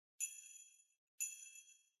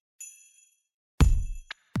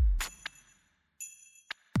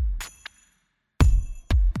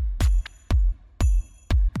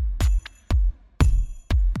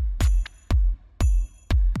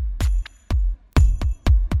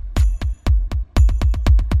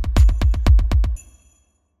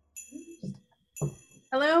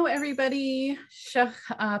Hello, everybody.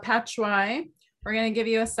 Patchwai. We're going to give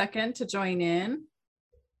you a second to join in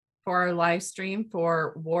for our live stream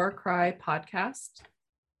for War Cry podcast.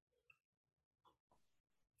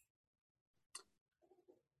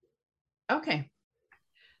 Okay.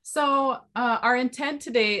 So our intent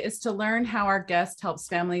today is to learn how our guest helps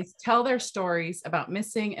families tell their stories about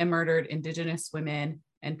missing and murdered Indigenous women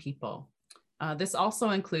and people. This also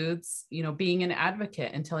includes, being an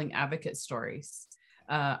advocate and telling advocate stories.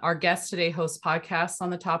 Our guest today hosts podcasts on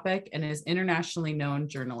the topic and is internationally known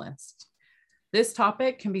journalist. This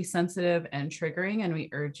topic can be sensitive and triggering, and we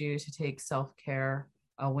urge you to take self-care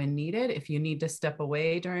when needed. If you need to step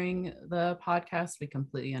away during the podcast, we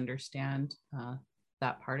completely understand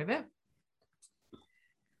that part of it.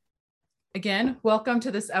 Again, welcome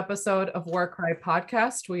to this episode of War Cry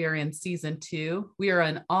Podcast. We are in season 2. We are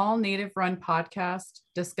an all native run podcast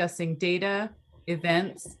discussing data,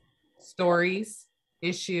 events, stories,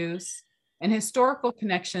 issues, and historical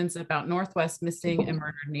connections about Northwest missing and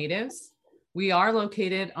murdered natives. We are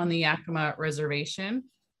located on the Yakima Reservation.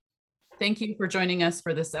 Thank you for joining us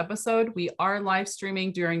for this episode. We are live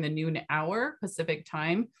streaming during the noon hour Pacific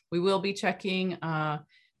time. We will be checking,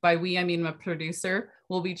 by we, I mean my producer,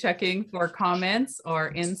 will be checking for comments or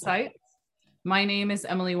insights. My name is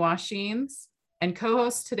Emily Washings, and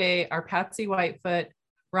co-hosts today are Patsy Whitefoot,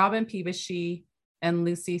 Robin Peabishy, and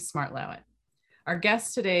Lucy Smartlowit. Our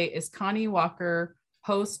guest today is Connie Walker,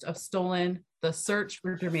 host of Stolen: The Search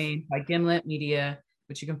for Jermaine by Gimlet Media,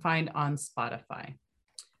 which you can find on Spotify.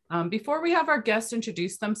 Before we have our guests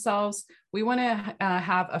introduce themselves, we want to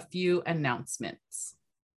have a few announcements.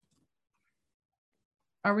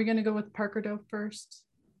 Are we going to go with Parker Doe first?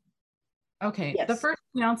 Okay, yes. The first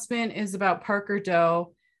announcement is about Parker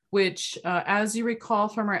Doe, which, as you recall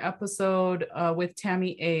from our episode with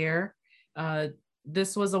Tammy Ayer,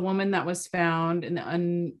 this was a woman that was found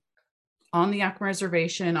on the Yakima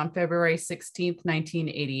Reservation on February 16th,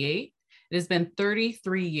 1988. It has been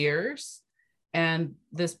 33 years, and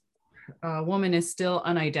this woman is still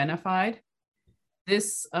unidentified.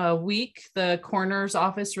 This week, the coroner's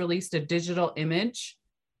office released a digital image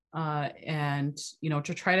and,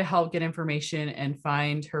 to try to help get information and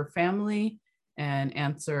find her family and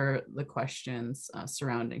answer the questions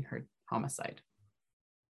surrounding her homicide.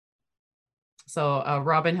 So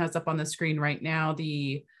Robin has up on the screen right now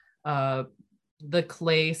the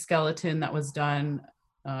clay skeleton that was done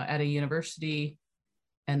at a university,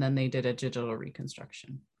 and then they did a digital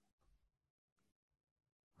reconstruction.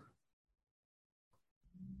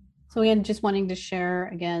 So again, just wanting to share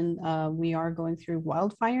again, we are going through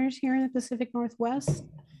wildfires here in the Pacific Northwest,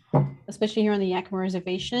 especially here on the Yakima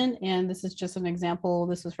Reservation. And this is just an example.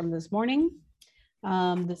 This is from this morning.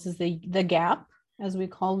 This is the gap, as we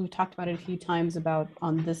call. We've talked about it a few times about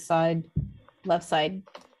on this side, left side,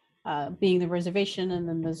 being the reservation, and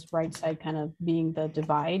then this right side kind of being the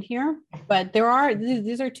divide here. But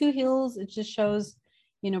these are two hills. It just shows,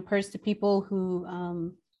 prayers to people who,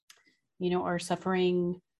 are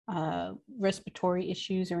suffering respiratory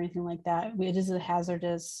issues or anything like that. It is a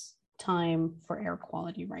hazardous time for air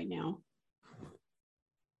quality right now.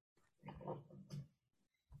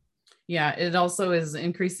 Yeah, it also is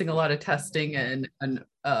increasing a lot of testing and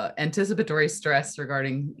anticipatory stress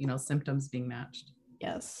regarding, symptoms being matched.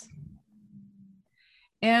 Yes.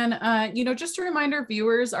 And, just to remind our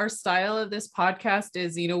viewers, our style of this podcast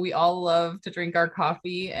is, we all love to drink our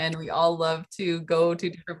coffee and we all love to go to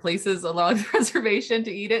different places along the reservation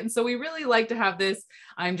to eat it. And so we really like to have this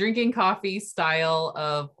I'm drinking coffee style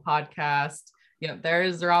of podcast.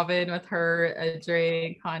 There's Robin with her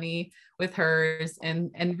drink, Connie with hers,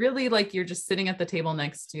 and really like you're just sitting at the table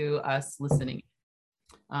next to us listening.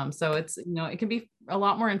 So it's, it can be a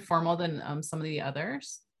lot more informal than some of the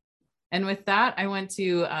others. And with that, I want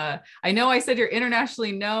to, I know I said you're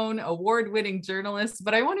internationally known, award-winning journalist,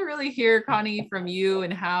 but I want to really hear, Connie, from you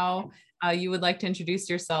and how you would like to introduce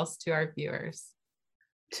yourselves to our viewers.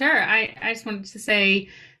 Sure. I just wanted to say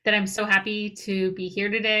that I'm so happy to be here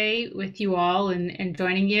today with you all and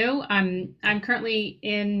joining you. I'm currently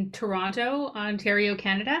in Toronto, Ontario,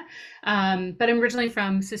 Canada, but I'm originally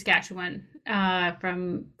from Saskatchewan,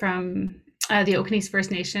 from the Okanese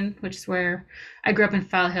First Nation, which is where I grew up in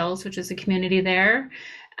Fell Hills, which is a community there.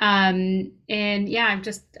 And yeah,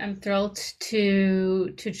 I'm thrilled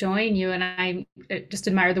to join you, and I just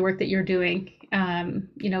admire the work that you're doing.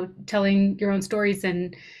 Telling your own stories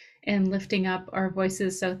and lifting up our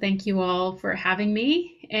voices. So thank you all for having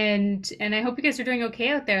me, and I hope you guys are doing okay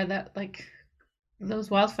out there. That like those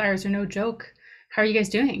wildfires are no joke. How are you guys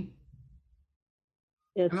doing?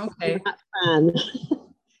 It's I'm okay. not fun.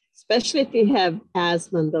 especially if you have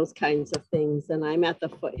asthma and those kinds of things. And I'm at the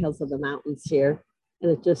foothills of the mountains here,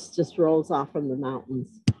 and it just rolls off from the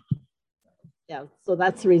mountains. Yeah, so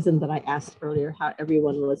that's the reason that I asked earlier how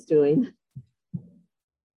everyone was doing.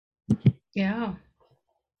 Yeah.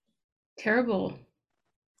 Terrible.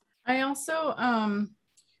 I also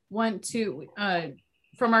want to,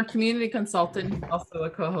 from our community consultant, also a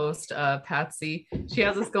co-host, Patsy, she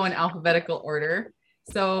has us go in alphabetical order.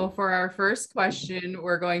 So for our first question,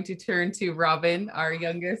 we're going to turn to Robin, our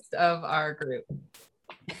youngest of our group.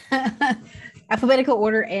 Alphabetical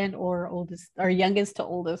order and or oldest, or youngest to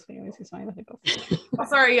oldest. Oh,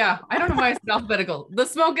 sorry, yeah. I don't know why it's alphabetical. The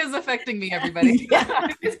smoke is affecting me, everybody.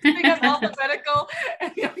 It's giving us alphabetical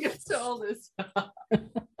and youngest to oldest.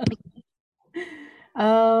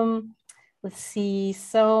 Let's see.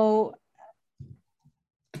 So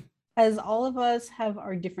as all of us have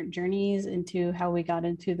our different journeys into how we got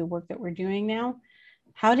into the work that we're doing now,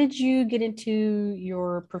 how did you get into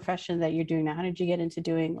your profession that you're doing now? How did you get into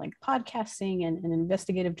doing like podcasting and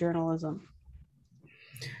investigative journalism?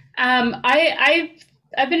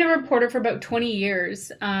 I've been a reporter for about 20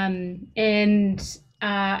 years. And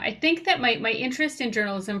I think that my interest in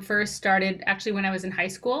journalism first started actually when I was in high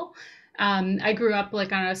school. I grew up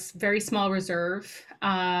like on a very small reserve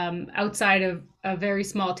outside of a very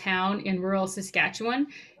small town in rural Saskatchewan.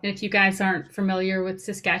 And if you guys aren't familiar with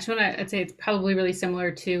Saskatchewan, I'd say it's probably really similar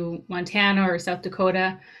to Montana or South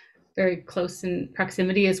Dakota, very close in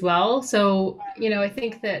proximity as well. So, I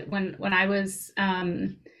think that when I was,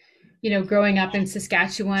 growing up in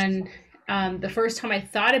Saskatchewan, the first time I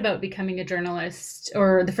thought about becoming a journalist,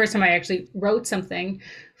 or the first time I actually wrote something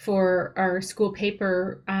for our school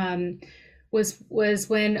paper, was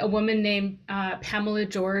when a woman named Pamela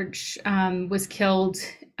George was killed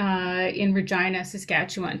in Regina,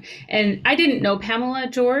 Saskatchewan. And I didn't know Pamela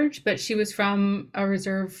George, but she was from a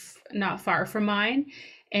reserve not far from mine.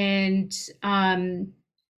 And I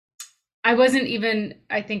wasn't even,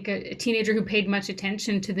 I think, a teenager who paid much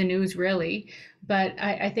attention to the news, really. But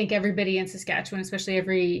I think everybody in Saskatchewan, especially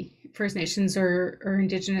every First Nations or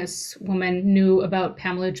Indigenous woman, knew about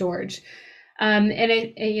Pamela George. She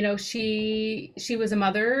was a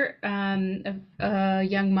mother, a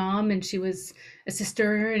young mom, and she was a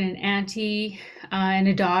sister and an auntie and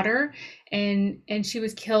a daughter, and she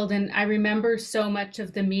was killed. And I remember so much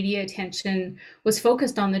of the media attention was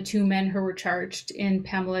focused on the two men who were charged in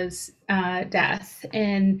Pamela's death,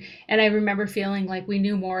 and I remember feeling like we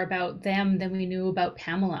knew more about them than we knew about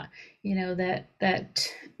Pamela. That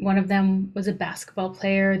one of them was a basketball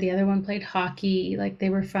player, the other one played hockey, like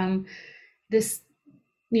they were from this,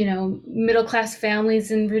 middle-class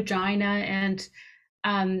families in Regina. And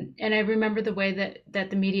I remember the way that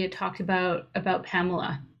the media talked about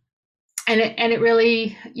Pamela. And it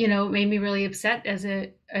really, made me really upset as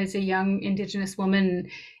a young Indigenous woman.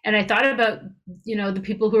 And I thought about, the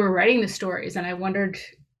people who were writing the stories, and I wondered,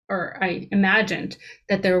 or I imagined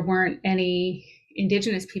that there weren't any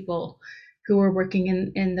Indigenous people who were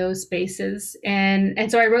working in those spaces.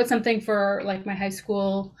 And so I wrote something for like my high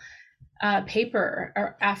school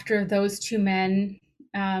paper after those two men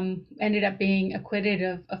ended up being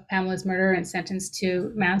acquitted of Pamela's murder and sentenced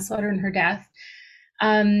to manslaughter in her death.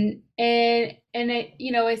 I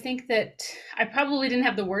think that I probably didn't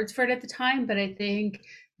have the words for it at the time, but I think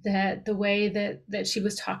that the way that she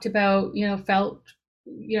was talked about, felt,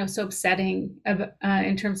 so upsetting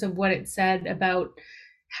in terms of what it said about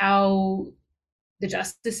how the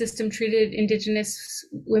justice system treated Indigenous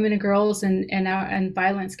women and girls, and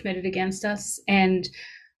violence committed against us, and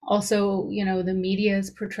also, the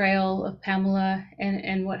media's portrayal of Pamela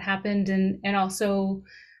and what happened, and also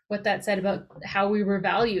what that said about how we were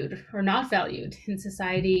valued or not valued in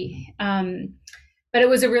society. But it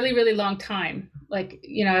was a really, really long time. Like,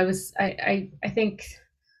 I think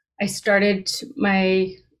I started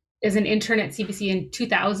as an intern at CBC in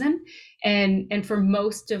 2000. And for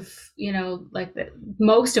most of,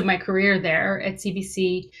 most of my career there at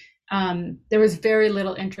CBC, there was very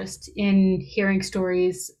little interest in hearing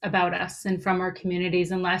stories about us and from our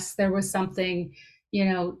communities unless there was something,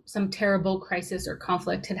 some terrible crisis or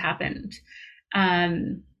conflict had happened.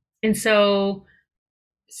 And so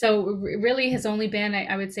it really has only been,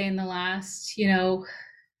 I would say, in the last,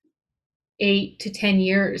 8 to 10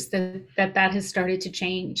 years that has started to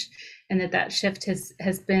change, and that shift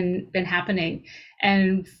has been happening.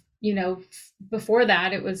 And before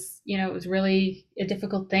that, it was really a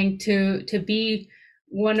difficult thing to be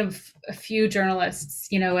one of a few journalists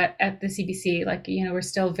at the CBC. Like, we're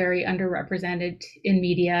still very underrepresented in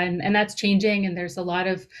media, and that's changing, and there's a lot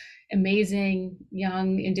of amazing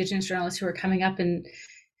young Indigenous journalists who are coming up and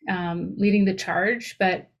leading the charge.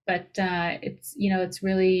 But it's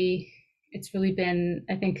really been,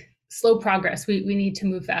 I think, slow progress. We need to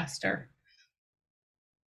move faster.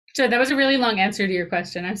 So that was a really long answer to your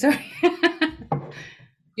question. I'm sorry.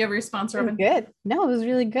 You have a response, Robin? Good. No, it was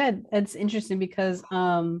really good. It's interesting because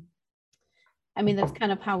I mean, that's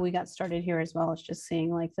kind of how we got started here as well. It's just seeing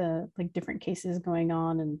like the different cases going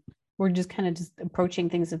on, and we're just kind of just approaching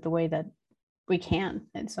things the way that we can.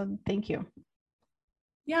 And so thank you.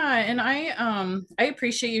 Yeah, and I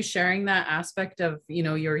appreciate you sharing that aspect of,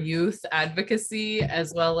 your youth advocacy,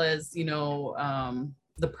 as well as,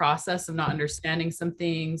 the process of not understanding some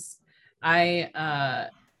things. I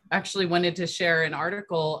actually wanted to share an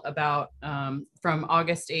article about from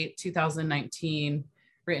August 8th, 2019,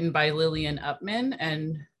 written by Lillian Upman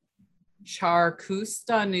and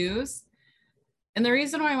Charcusta News. And the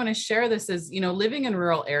reason why I want to share this is, living in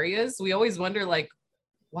rural areas, we always wonder, like,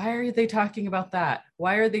 why are they talking about that?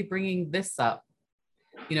 Why are they bringing this up?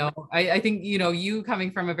 I think, you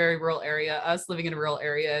coming from a very rural area, us living in a rural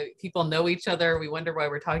area, people know each other. We wonder why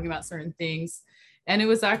we're talking about certain things. And it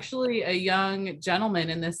was actually a young gentleman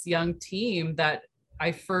in this young team that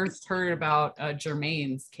I first heard about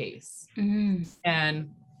Jermaine's case. Mm-hmm.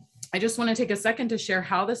 And I just want to take a second to share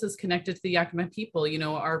how this is connected to the Yakima people.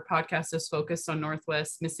 Our podcast is focused on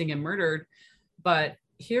Northwest missing and murdered, but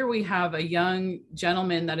here we have a young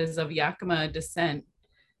gentleman that is of Yakima descent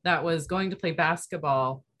that was going to play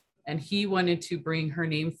basketball, and he wanted to bring her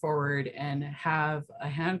name forward and have a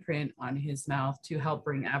handprint on his mouth to help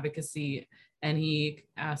bring advocacy. And he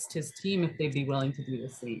asked his team if they'd be willing to do the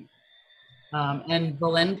same. And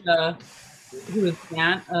Belinda, who is the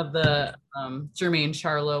aunt of the Jermaine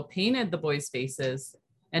Charlo, painted the boys' faces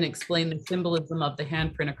and explained the symbolism of the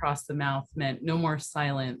handprint across the mouth meant no more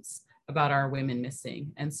silence about our women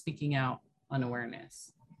missing and speaking out on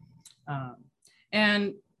awareness.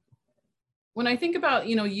 And when I think about,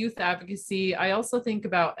 youth advocacy, I also think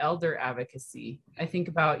about elder advocacy. I think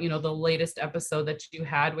about, the latest episode that you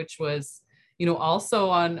had, which was, also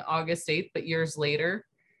on August 8th, but years later.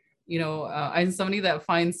 I'm somebody that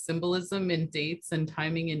finds symbolism in dates and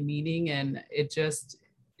timing and meaning, and it just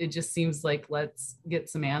seems like, let's get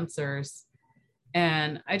some answers.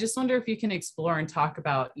 And I just wonder if you can explore and talk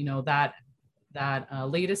about, that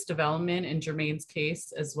latest development in Jermaine's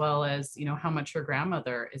case, as well as, how much her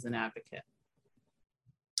grandmother is an advocate.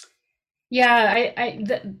 Yeah,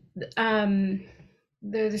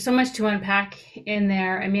 there's so much to unpack in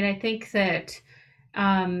there. I mean, I think that,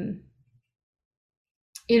 so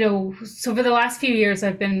for the last few years,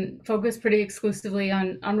 I've been focused pretty exclusively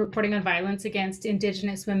on reporting on violence against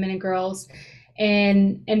Indigenous women and girls.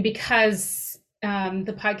 And because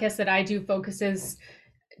the podcast that I do focuses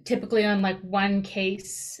typically on like one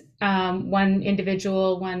case, one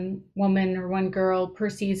individual, one woman or one girl per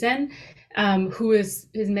season, who is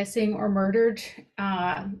missing or murdered,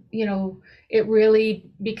 it really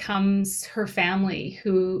becomes her family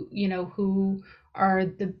who are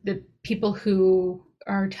the people who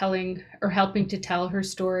are telling or helping to tell her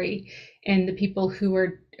story, and the people who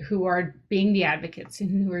are being the advocates and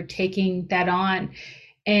who are taking that on.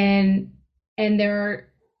 And there are,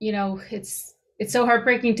 it's so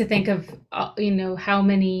heartbreaking to think of, how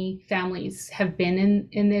many families have been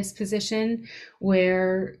in this position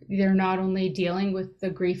where they're not only dealing with the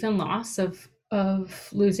grief and loss of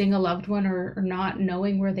losing a loved one or not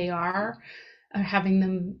knowing where they are, or having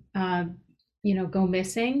them, go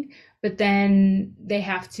missing, but then they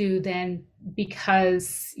have to then,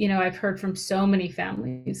 because, I've heard from so many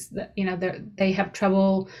families that, they have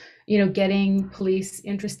trouble, getting police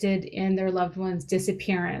interested in their loved one's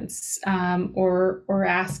disappearance, or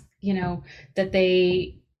ask, that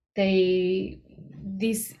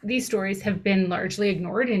these stories have been largely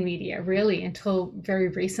ignored in media, really, until very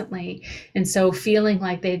recently. And so feeling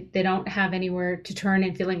like they don't have anywhere to turn,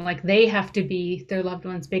 and feeling like they have to be their loved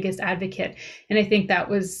one's biggest advocate. And I think that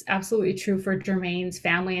was absolutely true for Jermaine's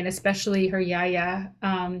family, and especially her yaya,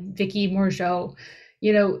 Vicky Morgeau.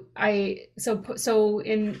 So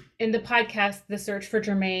in the podcast, The Search for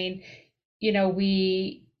Jermaine,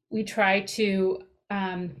 we try to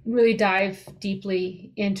really dive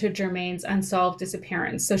deeply into Jermaine's unsolved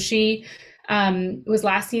disappearance. So she was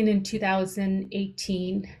last seen in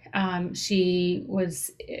 2018. She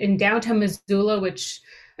was in downtown Missoula, which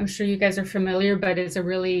I'm sure you guys are familiar, but is a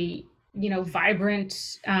really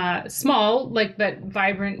vibrant, small, but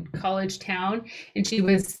vibrant college town. And she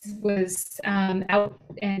was out,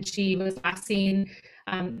 and she was last seen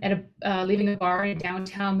at leaving a bar in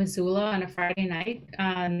downtown Missoula on a Friday night.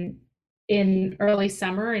 in early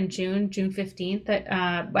summer in June 15th,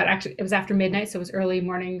 but actually it was after midnight, so it was early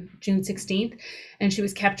morning, June 16th, and she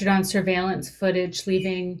was captured on surveillance footage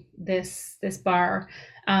leaving this bar.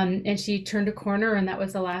 And she turned a corner, and that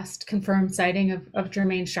was the last confirmed sighting of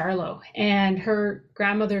Jermaine Charlo. And her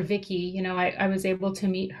grandmother, Vicky, I was able to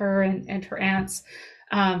meet her and her aunts,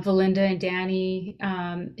 Valinda and Danny,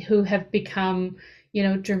 who have become,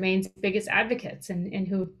 Jermaine's biggest advocates and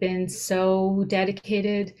who've been so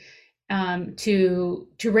dedicated to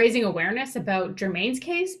raising awareness about Jermaine's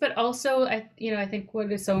case, but also, I think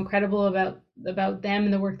what is so incredible about them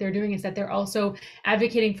and the work they're doing is that they're also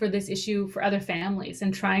advocating for this issue for other families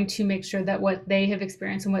and trying to make sure that what they have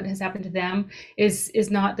experienced and what has happened to them is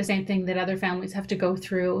not the same thing that other families have to go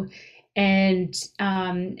through. And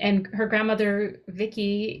her grandmother,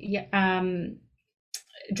 Vicky,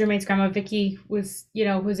 Jermaine's grandma, Vicky, was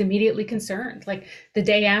immediately concerned. Like the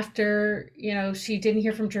day after, she didn't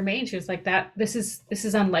hear from Jermaine, she was like, this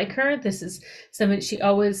is unlike her. This is somebody, she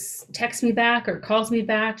always texts me back or calls me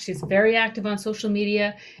back. She's very active on social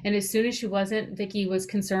media. And as soon as she wasn't, Vicky was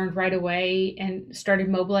concerned right away and started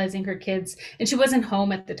mobilizing her kids. And she wasn't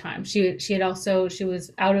home at the time. She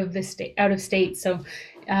was out of state. So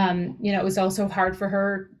it was also hard for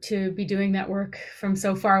her to be doing that work from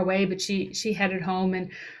so far away, but she headed home, and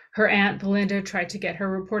her aunt Valinda tried to get her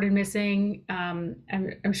reported missing.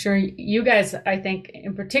 I'm sure you guys, I think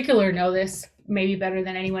in particular, know this maybe better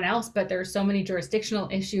than anyone else, but there are so many jurisdictional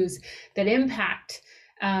issues that impact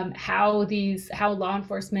how law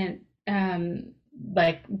enforcement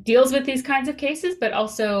deals with these kinds of cases, but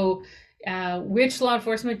also which law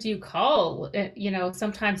enforcement do you call?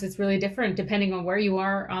 Sometimes it's really different depending on where you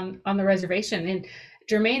are on the reservation. And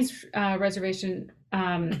Jermaine's reservation,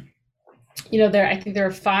 I think there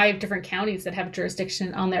are 5 different counties that have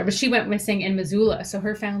jurisdiction on there, but she went missing in Missoula. So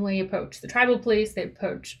her family approached the tribal police. They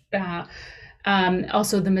approached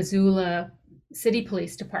also the Missoula City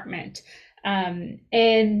Police Department.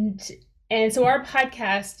 And so our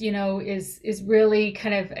podcast, is really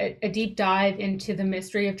kind of a deep dive into the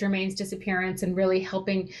mystery of Jermaine's disappearance and really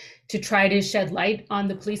helping to try to shed light on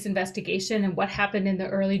the police investigation and what happened in the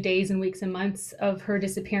early days and weeks and months of her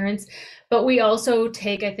disappearance. But we also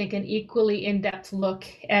take, I think, an equally in-depth look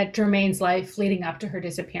at Jermaine's life leading up to her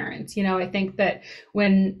disappearance. I think that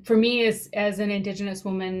for me as an Indigenous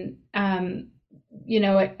woman, I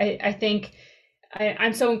think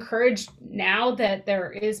I'm so encouraged now that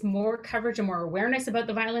there is more coverage and more awareness about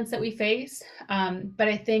the violence that we face. But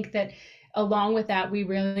I think that along with that, we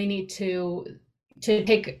really need to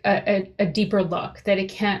take a deeper look, that it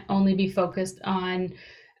can't only be focused on,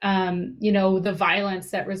 the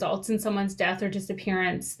violence that results in someone's death or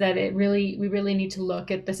disappearance, that we really need to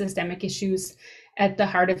look at the systemic issues at the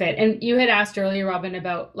heart of it. And you had asked earlier, Robin,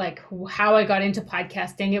 about how I got into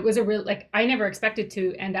podcasting. It was a real, I never expected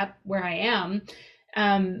to end up where I am.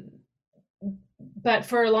 But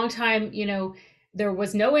for a long time, there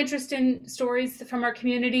was no interest in stories from our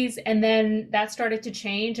communities. And then that started to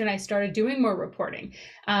change, and I started doing more reporting.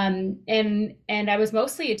 And I was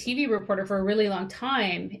mostly a TV reporter for a really long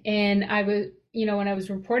time. And I was, when I was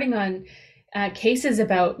reporting on cases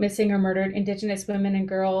about missing or murdered Indigenous women and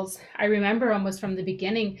girls, I remember almost from the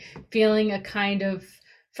beginning feeling a kind of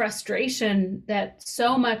frustration that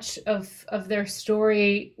so much of their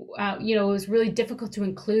story, was really difficult to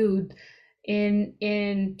include in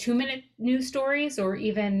 2-minute news stories or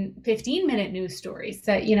even 15-minute news stories.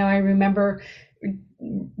 That, I remember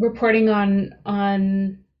reporting on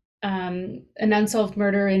an unsolved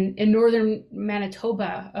murder in northern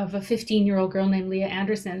Manitoba of a 15-year-old girl named Leah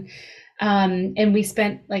Anderson. And we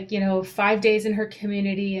spent 5 days in her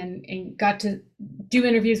community and got to do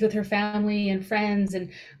interviews with her family and friends and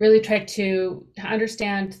really tried to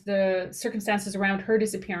understand the circumstances around her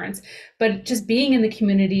disappearance. But just being in the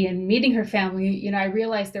community and meeting her family, I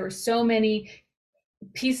realized there were so many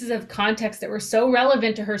pieces of context that were so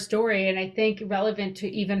relevant to her story, and I think relevant to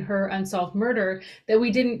even her unsolved murder, that we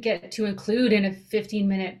didn't get to include in a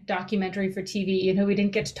 15-minute documentary for TV. We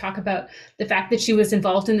didn't get to talk about the fact that she was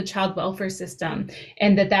involved in the child welfare system,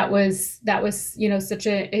 and that was such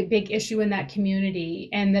a big issue in that community,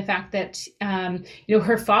 and the fact that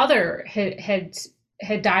her father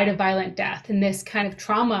had died a violent death, and this kind of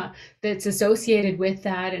trauma that's associated with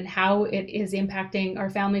that and how it is impacting our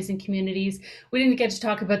families and communities. We didn't get to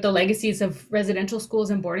talk about the legacies of residential schools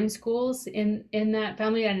and boarding schools in that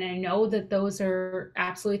family, and I know that those are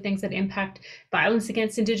absolutely things that impact violence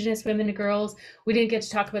against Indigenous women and girls. We didn't get to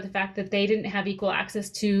talk about the fact that they didn't have equal access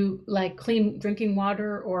to like clean drinking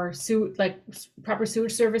water or proper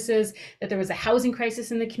sewage services, that there was a housing crisis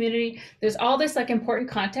in the community. There's all this like important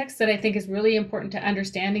context that I think is really important to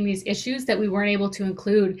understanding these issues that we weren't able to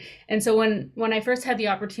include. And so when I first had the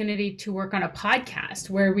opportunity to work on a podcast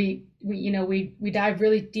where we dive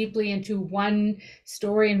really deeply into one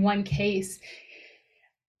story and one case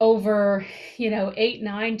over 8,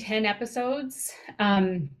 9, 10 episodes,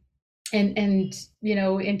 and in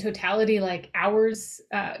totality like hours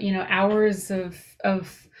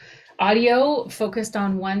of audio focused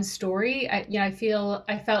on one story, I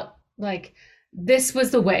felt like this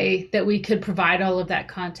was the way that we could provide all of that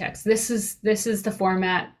context. This is the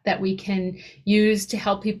format that we can use to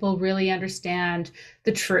help people really understand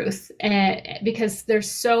the truth, and because there's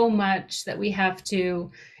so much that we have to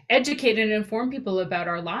educate and inform people about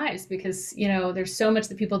our lives, because there's so much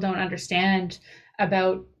that people don't understand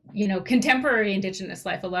about contemporary Indigenous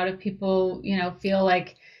life. A lot of people feel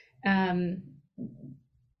like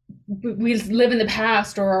we live in the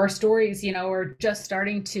past, or our stories are just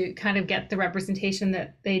starting to kind of get the representation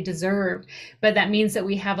that they deserve, but that means that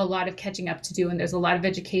we have a lot of catching up to do, and there's a lot of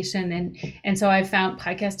education, and so I found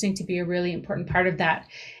podcasting to be a really important part of that.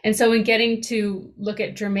 And so in getting to look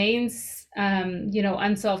at Germain's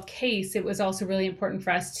unsolved case, it was also really important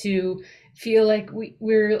for us to feel like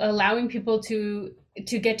we're allowing people to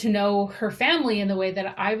get to know her family in the way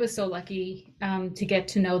that I was so lucky to get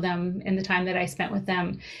to know them in the time that I spent with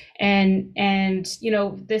them. And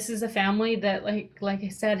this is a family that like I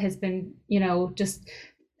said has been just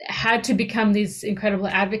had to become these incredible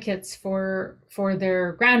advocates for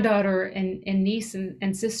their granddaughter and niece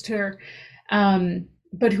and sister,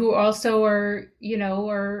 but who also are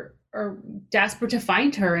desperate to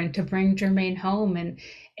find her and to bring Germain home.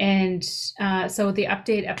 And so the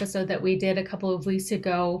update episode that we did a couple of weeks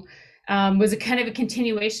ago was a kind of a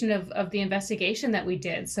continuation of the investigation that we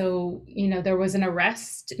did. So, there was an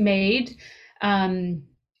arrest made, and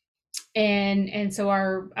so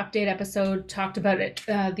our update episode talked about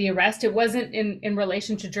the arrest. It wasn't in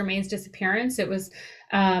relation to Germain's disappearance. It was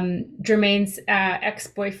Germain's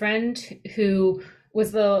ex-boyfriend, who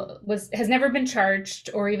has never been charged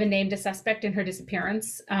or even named a suspect in her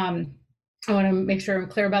disappearance. I want to make sure I'm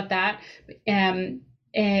clear about that.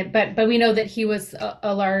 But we know that he was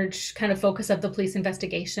a large kind of focus of the police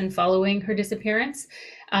investigation following her disappearance.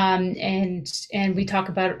 And we talk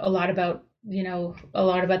about a lot about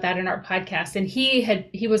that in our podcast. And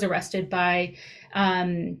he was arrested by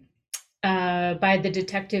the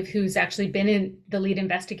detective who's actually been the lead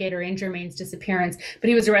investigator in Germain's disappearance, but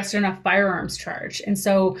he was arrested on a firearms charge. And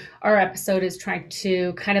so our episode is trying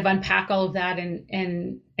to kind of unpack all of that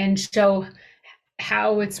and show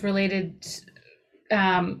how it's related,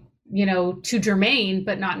 to Germain,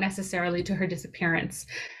 but not necessarily to her disappearance.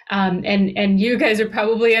 And you guys are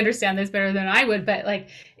probably understand this better than I would, but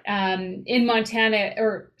in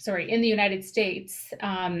the United States,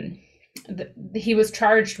 he was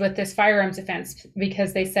charged with this firearms offense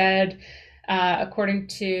because they said, according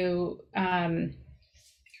to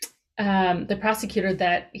the prosecutor,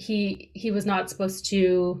 that he was not supposed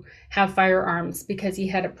to have firearms because he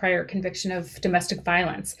had a prior conviction of domestic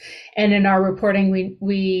violence. And in our reporting,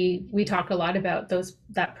 we talked a lot about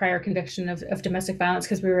that prior conviction of domestic violence,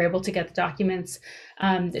 because we were able to get the documents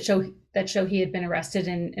that show he had been arrested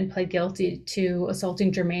and pled guilty to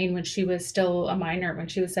assaulting Germain when she was still a minor, when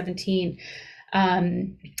she was 17.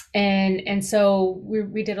 And so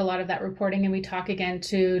we did a lot of that reporting, and we talk again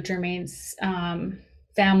to Germain's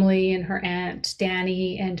family and her aunt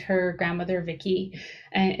Danny and her grandmother Vicky,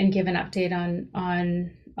 and give an update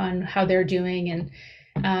on how they're doing, and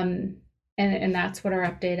that's what our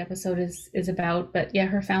update episode is about. But yeah,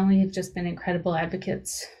 her family have just been incredible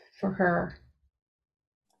advocates for her.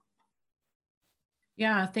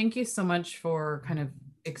 Yeah, thank you so much for kind of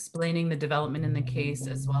explaining the development in the case,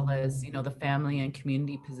 as well as the family and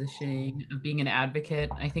community positioning of being an advocate.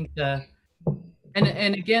 I think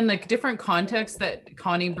and again, like different contexts that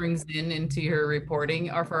Connie brings into her reporting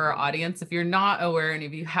are for our audience. If you're not aware, and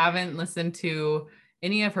if you haven't listened to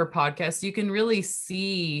any of her podcasts, you can really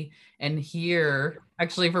see and hear,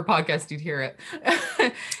 actually for podcast, you'd hear it.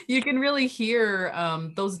 You can really hear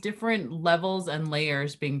those different levels and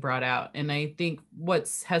layers being brought out. And I think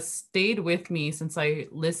has stayed with me since I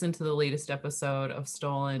listened to the latest episode of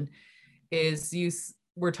Stolen is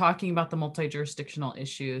we're talking about the multi-jurisdictional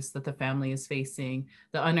issues that the family is facing,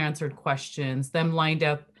 the unanswered questions, them lined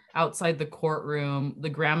up outside the courtroom, the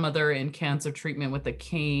grandmother in cancer treatment with a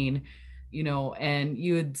cane, you know, and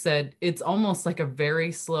you had said it's almost like a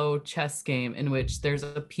very slow chess game in which there's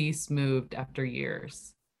a piece moved after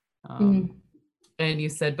years. And you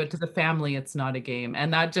said, but to the family, it's not a game.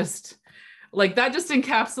 And that just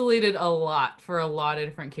encapsulated a lot for a lot of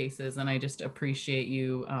different cases. And I just appreciate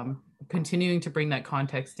you continuing to bring that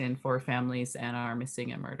context in for families and our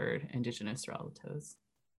missing and murdered Indigenous relatives.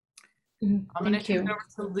 I'm going to turn it over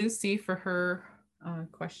to Lucy for her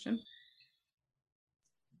question.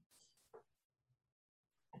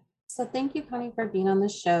 So thank you, Connie, for being on the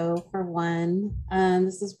show, for one.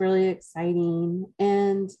 This is really exciting.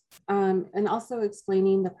 And also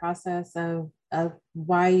explaining the process of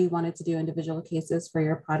why you wanted to do individual cases for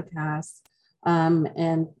your podcast,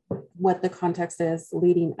 and what the context is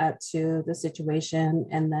leading up to the situation,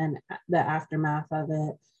 and then the aftermath of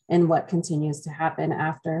it, and what continues to happen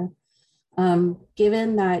after.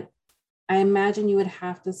 Given that I imagine you would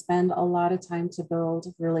have to spend a lot of time to build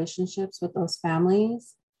relationships with those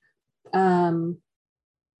families.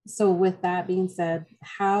 So with that being said,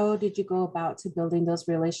 how did you go about to building those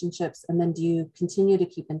relationships? And then do you continue to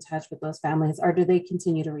keep in touch with those families, or do they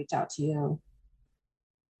continue to reach out to you?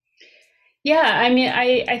 Yeah, I mean,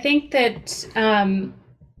 I think that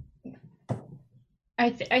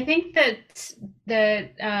I think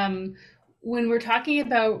that when we're talking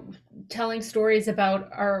about telling stories about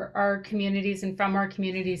our communities and from our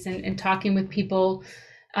communities, and talking with people,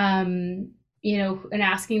 you know, and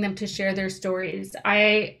asking them to share their stories,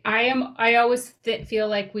 I always feel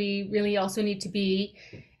like we really also need to be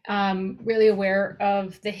really aware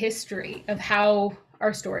of the history of how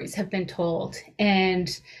our stories have been told,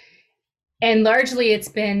 and largely it's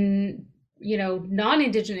been, you know,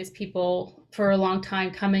 non-Indigenous people for a long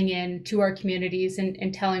time coming in to our communities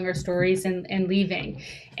and telling our stories and leaving.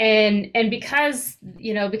 And because,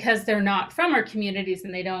 you know, because they're not from our communities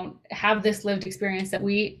and they don't have this lived experience that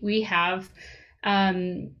we have,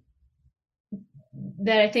 that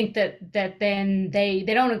I think that then they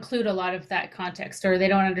don't include a lot of that context, or they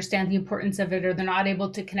don't understand the importance of it, or they're not able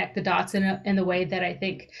to connect the dots in the way that I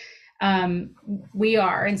think we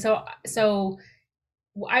are. And so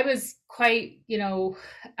I was quite, you know,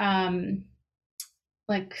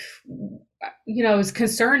 like, you know, I was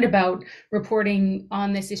concerned about reporting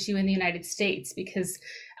on this issue in the United States, because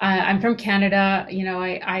I'm from Canada, you know,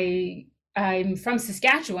 I'm from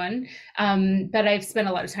Saskatchewan, but I've spent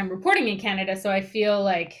a lot of time reporting in Canada, so I feel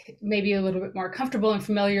like maybe a little bit more comfortable and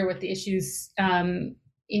familiar with the issues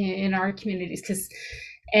in our communities. Because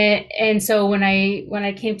and so when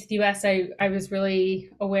I came to the US, I was really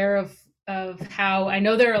aware of how, I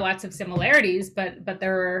know there are lots of similarities, but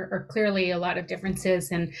there are clearly a lot of differences,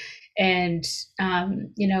 and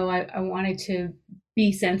you know, I wanted to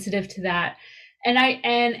be sensitive to that. And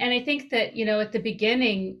I think that, you know, at the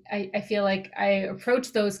beginning, I feel like I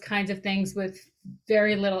approached those kinds of things with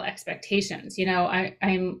very little expectations. You know,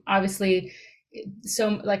 I'm obviously,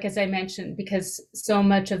 so, like, as I mentioned, because so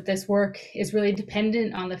much of this work is really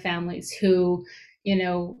dependent on the families who, you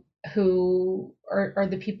know, who are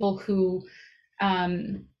the people who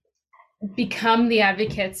become the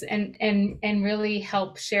advocates and really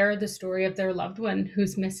help share the story of their loved one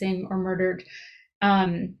who's missing or murdered.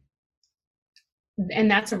 And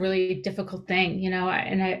that's a really difficult thing, you know.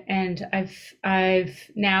 And I've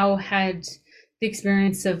now had the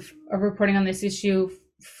experience of reporting on this issue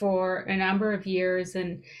for a number of years,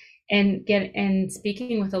 and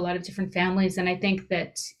speaking with a lot of different families. And I think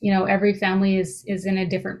that, you know, every family is in a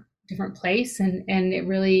different place, and it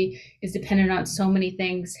really is dependent on so many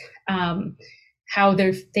things, how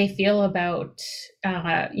they feel about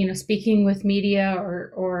you know, speaking with media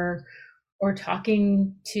or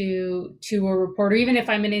talking to a reporter, even if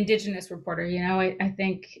I'm an Indigenous reporter. You know, I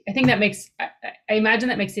think that makes, I imagine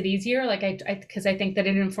that makes it easier, like because I think that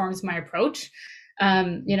it informs my approach.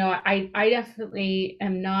 You know, I definitely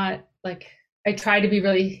am not, like, I try to be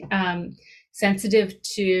really sensitive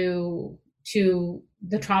to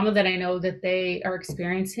the trauma that I know that they are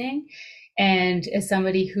experiencing. And as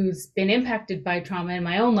somebody who's been impacted by trauma in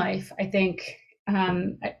my own life, I think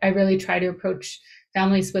I really try to approach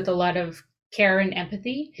families with a lot of care and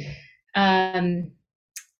empathy, and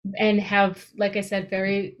have, like I said,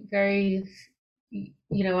 very, very,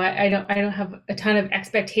 you know, I don't have a ton of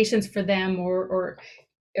expectations for them, or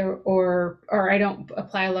I don't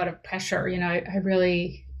apply a lot of pressure. You know, I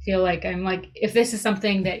really feel like, I'm like, if this is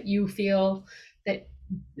something that you feel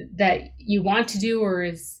that you want to do, or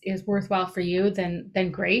is worthwhile for you,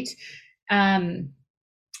 then great.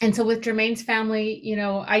 and so with Jermaine's family, you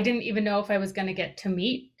know, I didn't even know if I was going to get to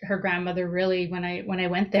meet her grandmother really when I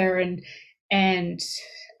went there, and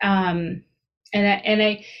um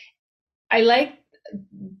I like,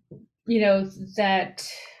 you know, that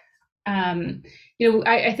you know,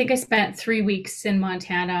 I think I spent 3 weeks in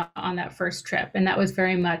Montana on that first trip, and that was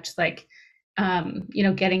very much like you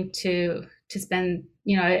know, getting to spend,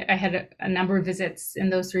 you know, I had a number of visits in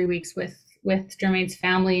those 3 weeks with Jermaine's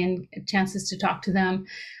family and chances to talk to them.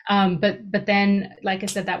 But then, like I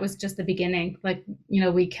said, that was just the beginning. Like, you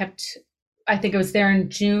know, we kept, I think it was there in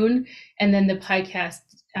June, and then the podcast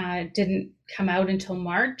didn't come out until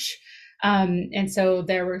March. And so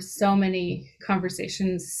there were so many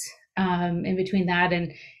conversations in between that,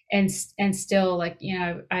 and still, like, you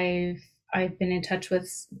know, I've been in touch with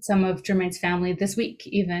some of Jermaine's family this week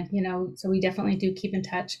even, you know, so we definitely do keep in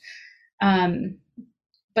touch.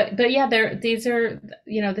 But yeah, these are,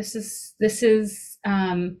 you know, this is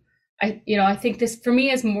you know, I think this for me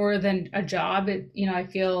is more than a job. You know, I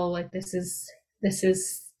feel like this is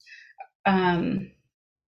I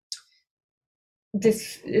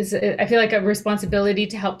feel like a responsibility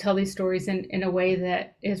to help tell these stories in a way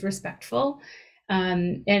that is respectful.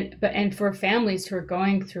 And for families who are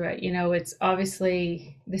going through it, you know, it's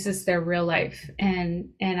obviously, this is their real life. And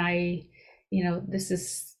I, you know, this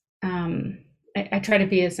is, I try to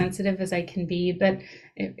be as sensitive as I can be, but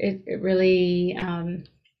it really,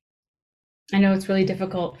 I know it's really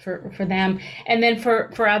difficult for them. And then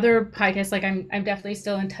for other podcasts, like I'm definitely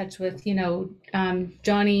still in touch with, you know,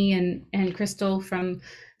 Johnny and Crystal from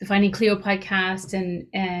the Finding Cleo podcast,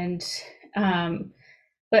 and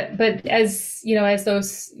but as you know, as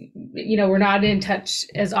those, you know, we're not in touch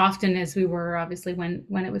as often as we were obviously when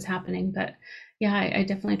it was happening. But yeah, I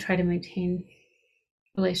definitely try to maintain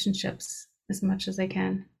relationships as much as I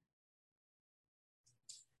can.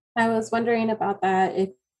 I was wondering about that,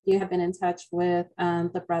 if you have been in touch with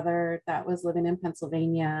the brother that was living in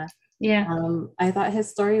Pennsylvania. Yeah. I thought his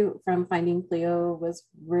story from Finding Cleo was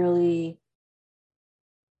really,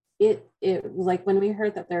 it like when we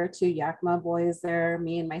heard that there are 2 Yakima boys there,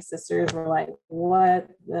 me and my sisters were like, what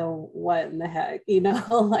in the heck, you know?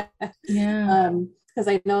 Like, Yeah. because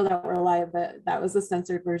I know that we're alive, but that was a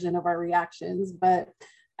censored version of our reactions. But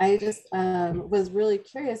I just was really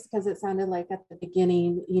curious because it sounded like at the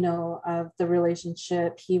beginning, you know, of the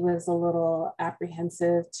relationship, he was a little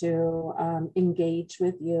apprehensive to engage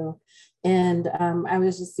with you. And I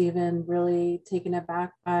was just even really taken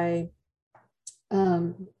aback by,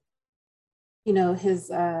 you know, his,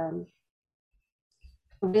 the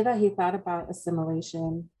way that he thought about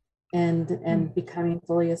assimilation and becoming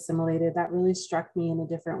fully assimilated. That really struck me in a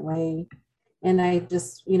different way. And I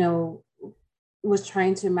just, you know, was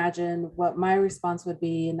trying to imagine what my response would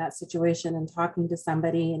be in that situation and talking to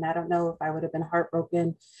somebody. And I don't know if I would have been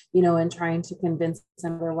heartbroken, you know, and trying to convince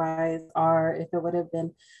them otherwise, or if it would have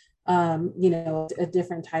been, you know, a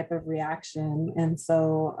different type of reaction. And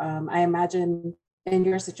so I imagine in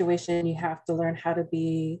your situation, you have to learn how to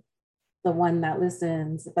be the one that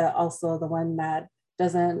listens, but also the one that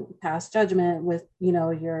doesn't pass judgment with, you know,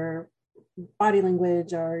 your body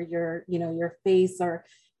language or your, you know, your face or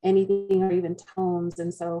anything, or even tones.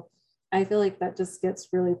 And so I feel like that just gets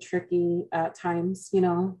really tricky at times, you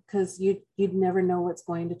know, because you'd never know what's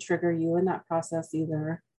going to trigger you in that process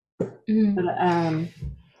either. Mm. But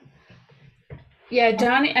yeah,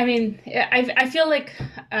 Johnny, I mean, I feel like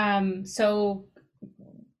so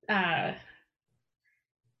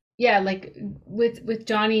yeah, like with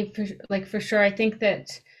Johnny, for sure, I think that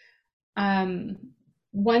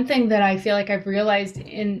one thing that I feel like I've realized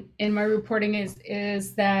in my reporting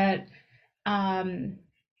is that even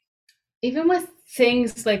with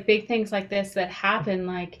things like big things like this that happen,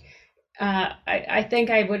 like I think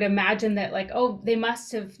I would imagine that, like, oh, they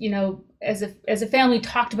must have, you know, as a family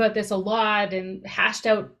talked about this a lot and hashed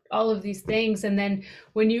out all of these things. And then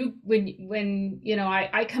when you know,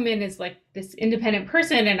 I come in as like this independent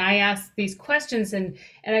person and I ask these questions, and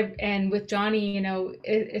with Johnny, you know,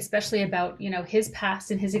 especially about, you know, his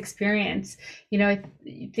past and his experience, you know, I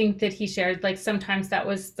think that he shared, like, sometimes that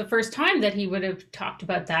was the first time that he would have talked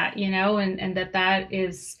about that, you know, and that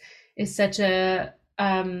is such a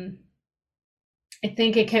I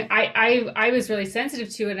think it can, I was really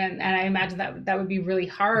sensitive to it, and I imagine that would be really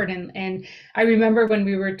hard. And I remember when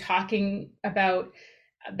we were talking about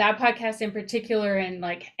that podcast in particular, and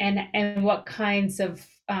like, and what kinds of,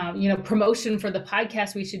 you know, promotion for the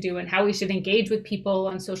podcast we should do and how we should engage with people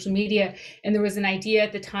on social media. And there was an idea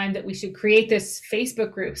at the time that we should create this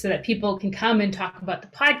Facebook group so that people can come and talk about the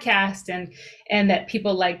podcast, and that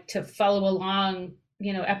people like to follow along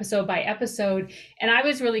episode by episode. And I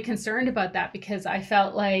was really concerned about that because I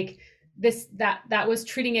felt like that was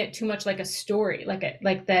treating it too much like a story,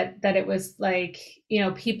 like that it was like,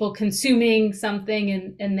 people consuming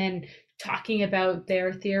something and then talking about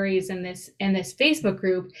their theories in this Facebook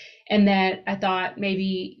group. And that I thought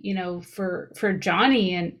maybe, for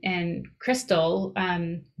Johnny and Crystal,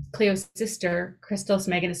 Cleo's sister, Crystal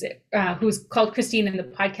Smegan, who's called Christine in the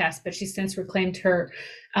podcast, but she's since reclaimed her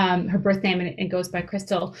birth name and goes by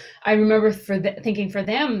Crystal. I remember thinking for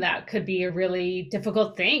them that could be a really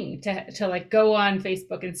difficult thing to like go on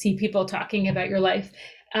Facebook and see people talking about your life.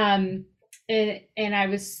 And I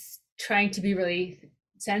was trying to be really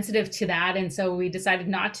sensitive to that, and so we decided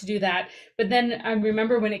not to do that. But then I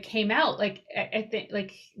remember when it came out, like I think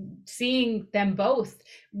like seeing them both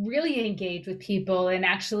really engage with people, and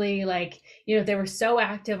actually like they were so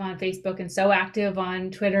active on Facebook and so active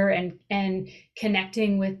on Twitter and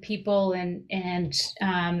connecting with people, and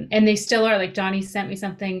they still are. Like Johnny sent me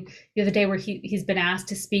something the other day where he's been asked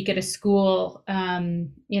to speak at a school,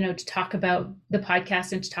 to talk about the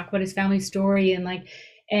podcast and to talk about his family story, and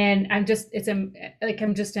I'm just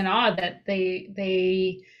I'm just in awe that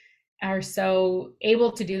they are so able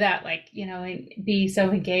to do that, and be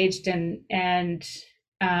so engaged and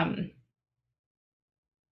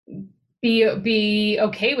be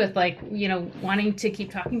okay with wanting to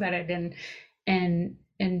keep talking about it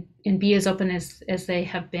and be as open as they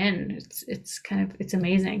have been. It's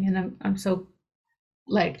amazing, and I'm so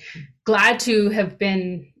glad to have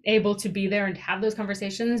been able to be there and have those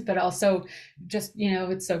conversations, but also just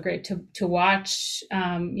it's so great to watch.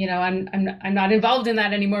 I'm not involved in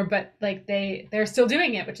that anymore, but they're still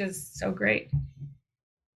doing it, which is so great.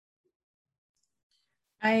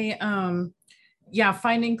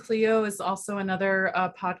 Finding Cleo is also another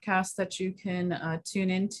podcast that you can tune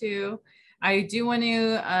into. I do want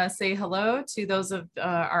to say hello to those of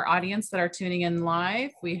our audience that are tuning in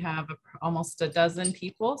live. We have almost a dozen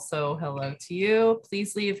people, so hello to you.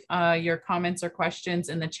 Please leave your comments or questions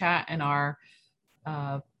in the chat, and our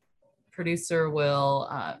producer will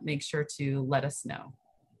make sure to let us know.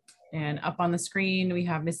 And up on the screen, we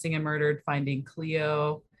have Missing and Murdered, Finding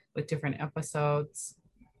Cleo, with different episodes.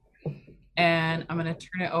 And I'm going to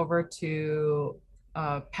turn it over to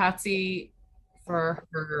Patsy for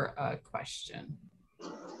her question.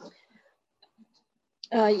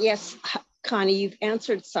 Yes, Connie, you've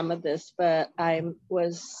answered some of this, but I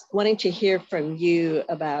was wanting to hear from you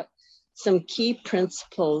about some key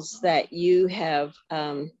principles that you have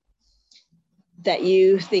that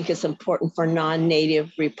you think is important for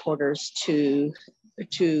non-native reporters to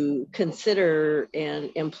consider and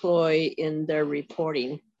employ in their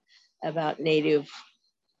reporting about Native,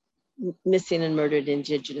 missing and murdered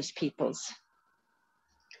Indigenous peoples.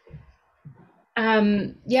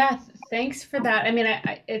 Yeah, thanks for that. I mean,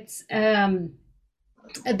 it's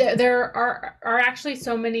there are actually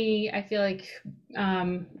so many, I feel like,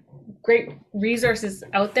 great resources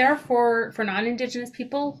out there for non-Indigenous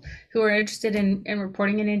people who are interested in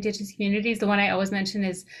reporting in Indigenous communities. The one I always mention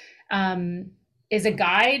is a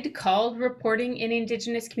guide called Reporting in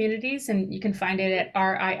Indigenous Communities, and you can find it at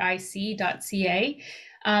riic.ca.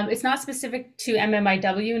 It's not specific to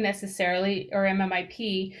MMIW necessarily, or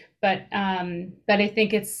MMIP, but I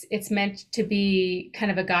think it's meant to be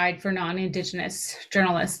kind of a guide for non-Indigenous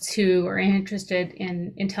journalists who are interested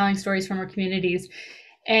in telling stories from our communities.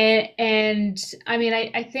 And I mean,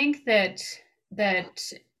 I think that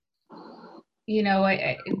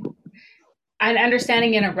an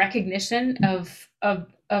understanding and a recognition of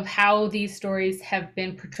how these stories have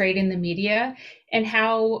been portrayed in the media and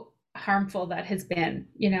how harmful that has been.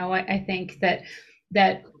 I think that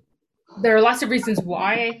there are lots of reasons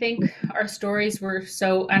why I think our stories were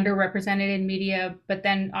so underrepresented in media, but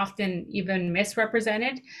then often even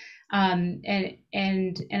misrepresented. And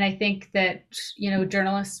I think that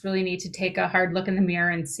journalists really need to take a hard look in the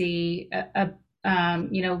mirror and see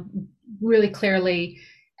really clearly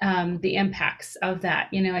the impacts of that.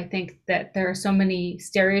 I think that there are so many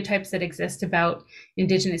stereotypes that exist about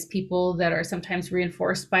Indigenous people that are sometimes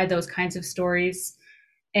reinforced by those kinds of stories,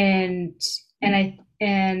 and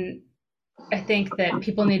I think that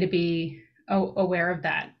people need to be aware of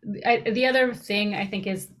that. The other thing I think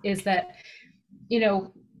is that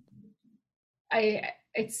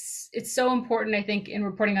it's so important, I think, in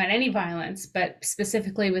reporting on any violence, but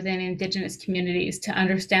specifically within Indigenous communities, to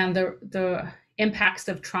understand the impacts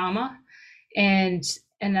of trauma and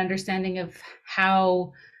an understanding of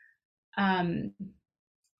how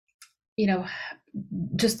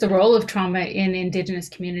just the role of trauma in Indigenous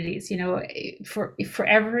communities. For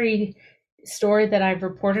every story that I've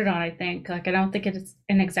reported on. I think, like, I don't think it's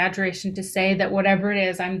an exaggeration to say that whatever it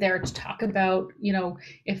is, I'm there to talk about, you know,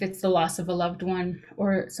 if it's the loss of a loved one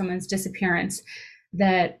or someone's disappearance,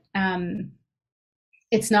 that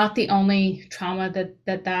it's not the only trauma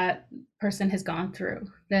that person has gone through,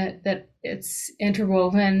 that it's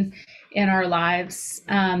interwoven in our lives.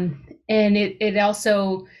 And it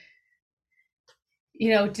also,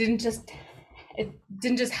 you know, it didn't just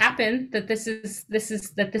happen, that this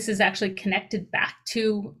is actually connected back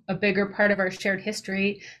to a bigger part of our shared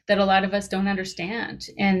history that a lot of us don't understand.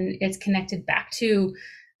 And it's connected back to,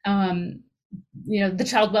 you know, the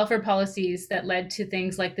child welfare policies that led to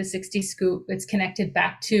things like the 60 scoop. It's connected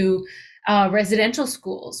back to residential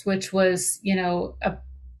schools, which was, you know,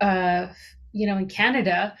 you know, in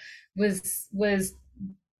Canada was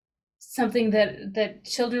something that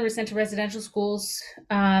children were sent to residential schools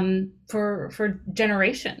for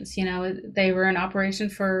generations. You know, they were in operation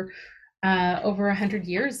for over 100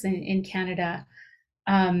 years in Canada,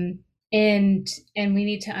 and we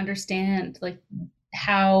need to understand, like,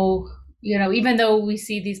 how, you know, even though we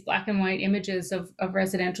see these black and white images of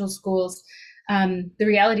residential schools, the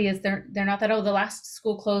reality is they're not that old. The last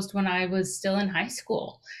school closed when I was still in high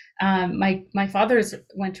school. My father's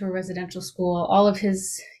went to a residential school. All of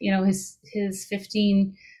his, you know, his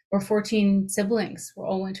 15 or 14 siblings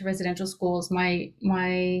all went to residential schools. My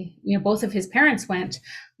you know, both of his parents went.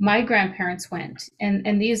 My grandparents went,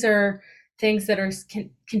 and these are things that are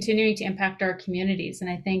continuing to impact our communities. And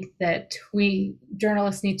I think that we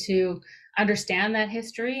journalists need to understand that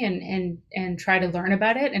history and try to learn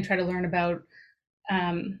about it, and try to learn about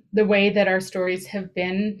the way that our stories have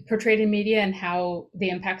been portrayed in media and how the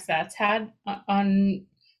impacts that's had on,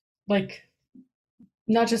 like,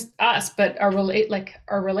 not just us, but our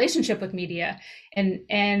relationship with media,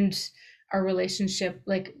 and our relationship,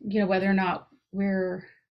 like, you know, whether or not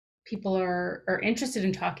people are interested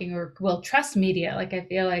in talking or will trust media. Like, I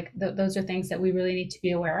feel like those are things that we really need to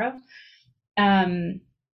be aware of. And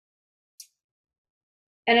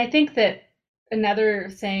I think that another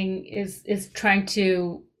thing is trying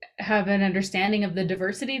to have an understanding of the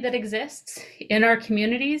diversity that exists in our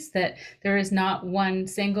communities, that there is not one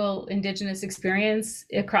single Indigenous experience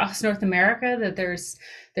across North America, that there's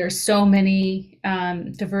so many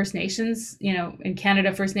diverse nations. You know, in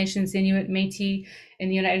Canada, First Nations, Inuit, Métis. In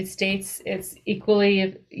the United States, it's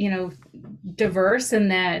equally, you know, diverse, and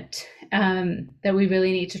that we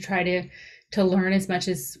really need to try to learn as much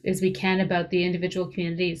as we can about the individual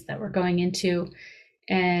communities that we're going into.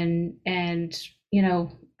 And you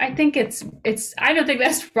know, I think I don't think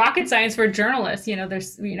that's rocket science for journalists. You know,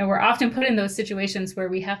 we're often put in those situations where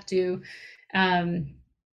we have to,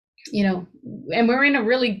 you know, and we're in a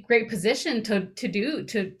really great position to do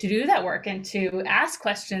that work and to ask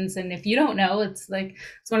questions. And if you don't know, it's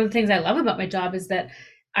one of the things I love about my job, is that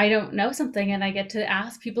I don't know something and I get to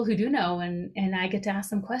ask people who do know, and I get to ask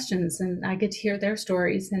them questions, and I get to hear their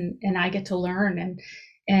stories, and I get to learn.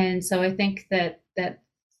 And so I think that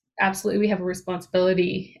absolutely we have a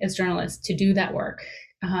responsibility as journalists to do that work,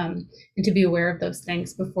 and to be aware of those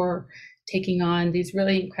things before taking on these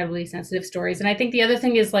really incredibly sensitive stories. And I think the other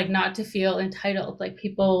thing is, like, not to feel entitled. Like,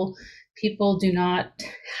 people do not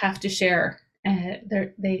have to share.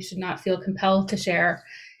 They should not feel compelled to share.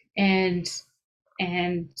 And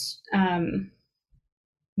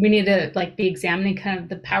we need to, like, be examining kind of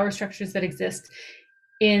the power structures that exist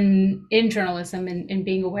in journalism, and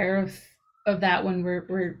being aware of that when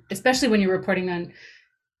we're especially when you're reporting on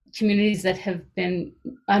communities that have been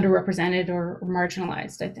underrepresented or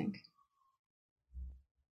marginalized, I think.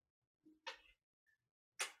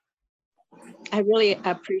 I really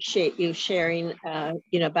appreciate you sharing,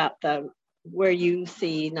 you know, about where you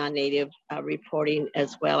see non-Native reporting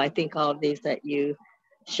as well. I think all of these that you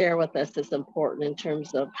share with us is important in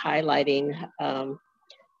terms of highlighting,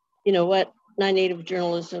 you know, what non-Native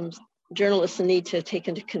journalists need to take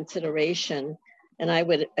into consideration. And I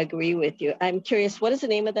would agree with you. I'm curious, what is the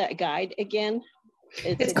name of that guide again?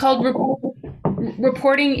 It's called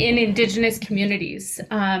Reporting in Indigenous Communities,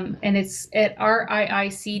 and it's at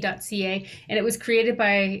riic.ca, and it was created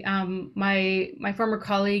by my former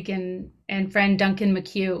colleague and friend Duncan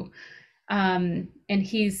McHugh, and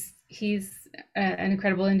he's an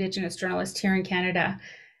incredible Indigenous journalist here in Canada.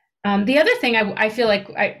 The other thing I feel like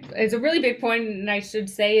is a really big point, and I should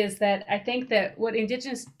say, is that I think that what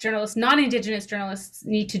Indigenous journalists, non-Indigenous journalists,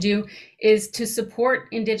 need to do is to support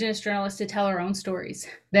Indigenous journalists to tell our own stories.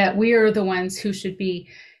 That we are the ones who should be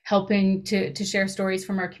helping to share stories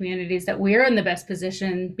from our communities, that we're in the best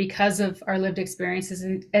position because of our lived experiences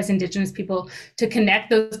as Indigenous people to connect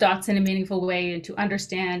those dots in a meaningful way and to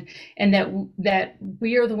understand, and that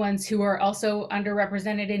we are the ones who are also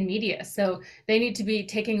underrepresented in media. So they need to be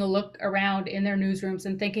taking a look around in their newsrooms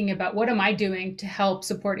and thinking about, what am I doing to help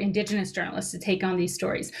support Indigenous journalists to take on these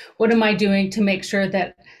stories? What am I doing to make sure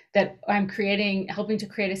that I'm helping to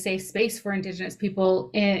create a safe space for Indigenous people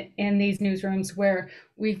in these newsrooms where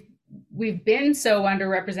we've been so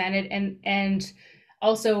underrepresented, and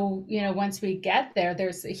also, once we get there,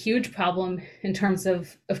 there's a huge problem in terms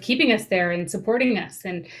of keeping us there and supporting us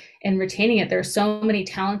and retaining it. There are so many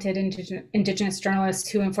talented Indigenous journalists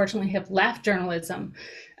who unfortunately have left journalism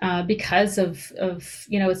because of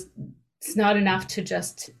it's not enough to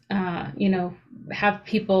just have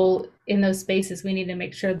people in those spaces. We need to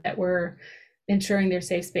make sure that we're ensuring they're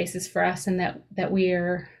safe spaces for us, and that we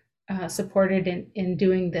are supported in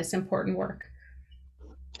doing this important work.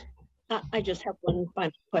 I just have one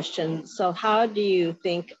final question. So how do you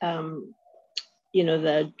think the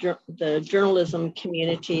journalism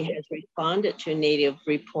community has responded to Native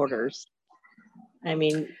reporters? I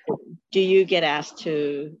mean, do you get asked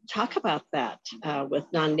to talk about that with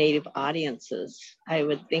non-Native audiences? I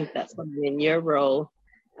would think that something in your role,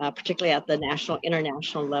 particularly at the national,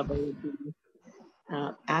 international level, would be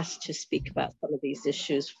asked to speak about some of these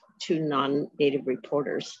issues to non-Native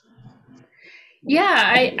reporters.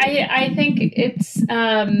 Yeah, I think it's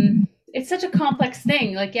such a complex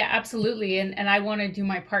thing. Like, yeah, absolutely. And I want to do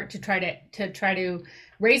my part to try to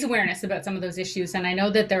raise awareness about some of those issues. And I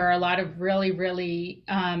know that there are a lot of really, really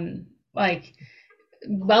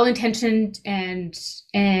well-intentioned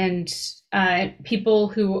and people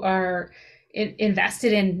who are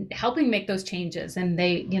invested in helping make those changes, and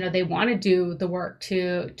they want to do the work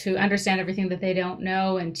to understand everything that they don't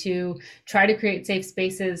know and to try to create safe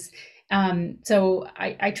spaces. So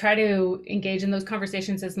I try to engage in those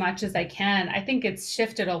conversations as much as I can. I think it's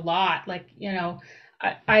shifted a lot.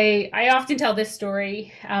 I often tell this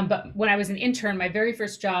story, but when I was an intern, my very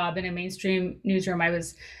first job in a mainstream newsroom, I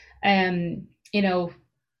was, I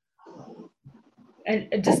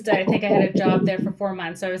think I had a job there for 4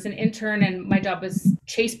 months. So I was an intern, and my job was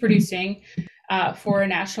chase producing for a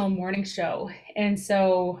national morning show. And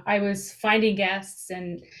so I was finding guests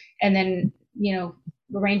and then,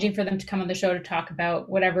 arranging for them to come on the show to talk about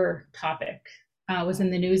whatever topic was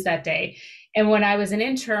in the news that day. And when I was an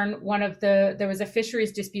intern, there was a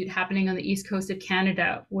fisheries dispute happening on the east coast of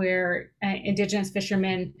Canada, where Indigenous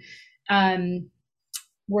fishermen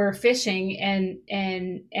were fishing, and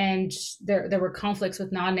there were conflicts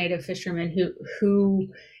with non-Native fishermen who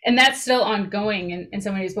and that's still ongoing in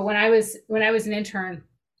some ways. But when I was an intern,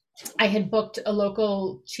 I had booked a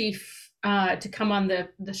local chief to come on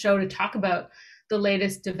the show to talk about the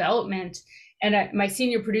latest development. And my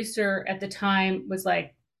senior producer at the time was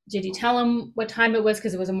like, did you tell him what time it was?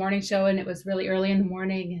 Because it was a morning show and it was really early in the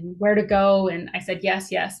morning, and where to go. And I said,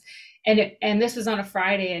 yes. And this was on a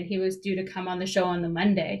Friday, and he was due to come on the show on the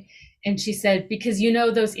Monday. And she said, because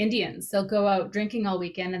those Indians, they'll go out drinking all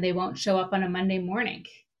weekend and they won't show up on a Monday morning.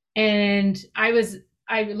 And I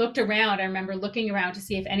looked around. I remember looking around to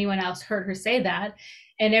see if anyone else heard her say that.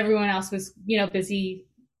 And everyone else was, busy,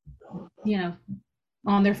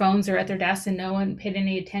 on their phones or at their desks, and no one paid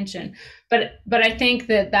any attention. But I think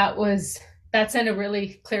that sent a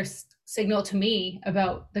really clear signal to me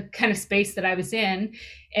about the kind of space that I was in,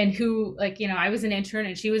 and who, I was an intern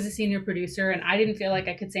and she was a senior producer, and I didn't feel like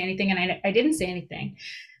I could say anything, and I didn't say anything.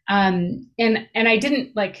 And I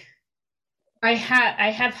didn't I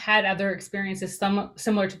have had other experiences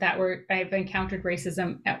similar to that, where I've encountered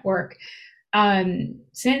racism at work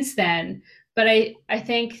since then. But I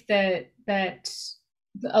think that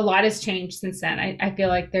a lot has changed since then. I feel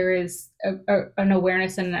like there is an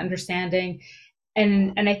awareness and an understanding,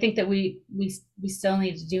 and I think that we still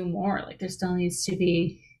need to do more. There still needs to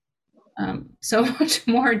be so much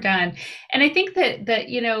more done. And I think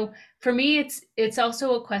that for me, it's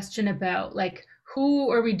also a question about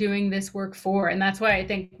who are we doing this work for? And that's why I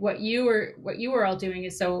think what you are all doing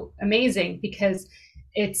is so amazing, because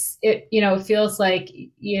it feels like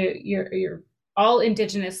you're all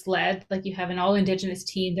Indigenous led, you have an all Indigenous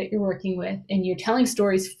team that you're working with, and you're telling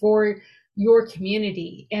stories for your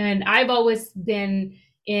community. And I've always been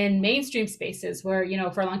in mainstream spaces where,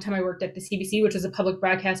 for a long time I worked at the CBC, which is a public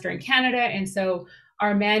broadcaster in Canada. And so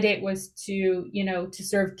our mandate was to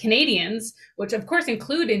serve Canadians, which of course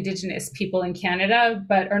include Indigenous people in Canada,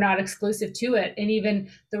 but are not exclusive to it. And even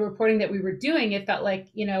the reporting that we were doing, it felt like,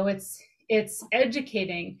 it's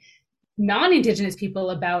educating non-Indigenous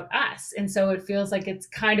people about us. And so it feels like it's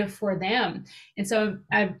kind of for them. And so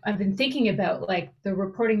I've been thinking about like the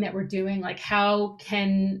reporting that we're doing, like how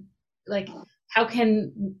can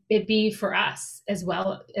it be for us as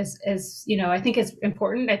well as you know, I think it's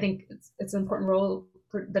important. I think it's an important role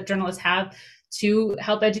that journalists have to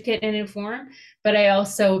help educate and inform. But I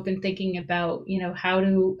also have been thinking about, you know,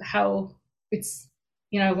 how it's,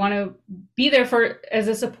 you know, I want to be there for as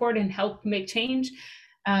a support and help make change.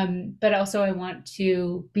 But also I want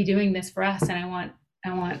to be doing this for us, and I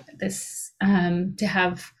want this to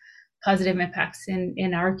have positive impacts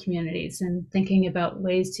in our communities, and thinking about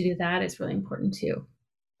ways to do that is really important too.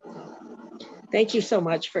 Thank you so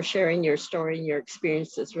much for sharing your story and your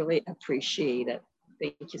experiences. Really appreciate it.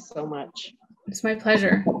 Thank you so much. It's my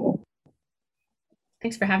pleasure.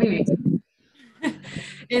 Thanks for having me.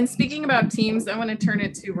 And speaking about teams, I want to turn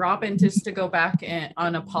it to Robin just to go back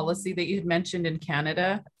on a policy that you had mentioned in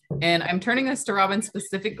Canada. And I'm turning this to Robin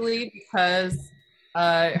specifically because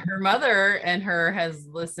her mother and her has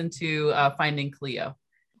listened to Finding Cleo.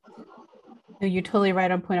 You're totally right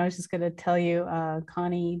on point. I was just going to tell you,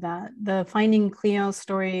 Connie, that the Finding Cleo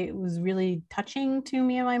story was really touching to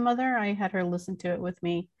me and my mother. I had her listen to it with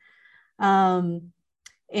me.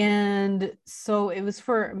 And so it was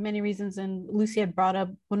for many reasons. And Lucy had brought up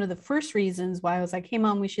one of the first reasons why I was like, hey,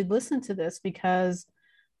 Mom, we should listen to this, because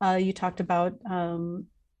you talked about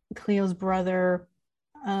Cleo's brother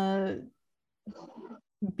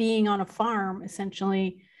being on a farm,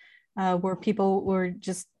 essentially, where people were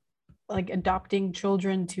just like adopting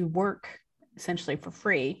children to work essentially for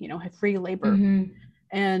free, you know, free labor. Mm-hmm.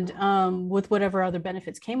 And with whatever other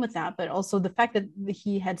benefits came with that, but also the fact that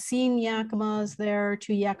he had seen Yakimas there,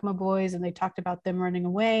 2 Yakima boys, and they talked about them running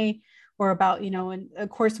away, or about, you know, and of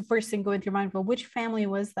course the first thing going through your mind, well, which family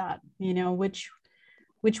was that? You know, which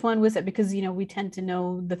one was it? Because, you know, we tend to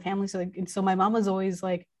know the families. Like, and so my mom was always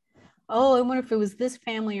like, oh, I wonder if it was this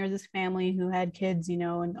family or this family who had kids, you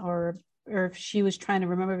know, and or if she was trying to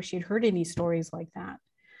remember if she'd heard any stories like that.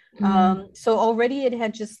 Mm-hmm. So already it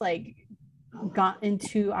had just like got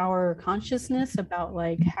into our consciousness about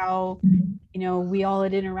like how, you know, we all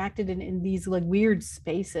had interacted in these like weird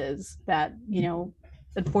spaces that, you know,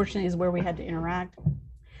 unfortunately is where we had to interact.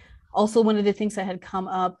 Also, one of the things that had come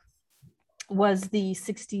up was the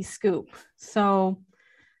 60 scoop. So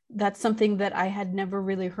that's something that I had never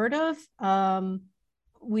really heard of.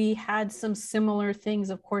 We had some similar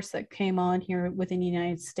things, of course, that came on here within the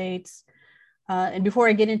United States. And before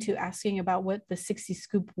I get into asking about what the 60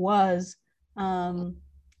 scoop was,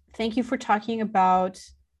 thank you for talking about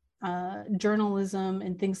journalism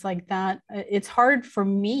and things like that. It's hard for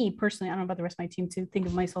me personally, I don't know about the rest of my team, to think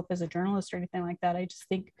of myself as a journalist or anything like that. I just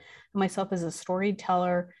think of myself as a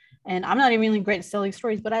storyteller, and I'm not even really great at telling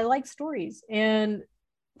stories, but I like stories. And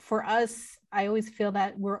for us, I always feel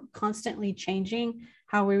that we're constantly changing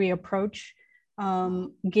how we approach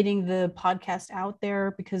getting the podcast out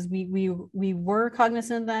there, because we were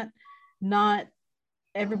cognizant that not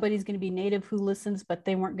everybody's going to be Native who listens, but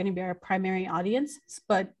they weren't going to be our primary audience.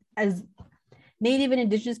 But as Native and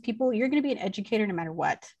Indigenous people, you're going to be an educator no matter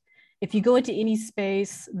what. If you go into any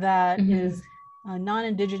space that mm-hmm. is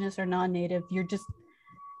non-Indigenous or non-Native, you're just,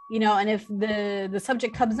 you know, and if the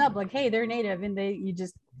subject comes up like, hey, they're Native, and you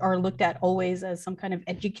just are looked at always as some kind of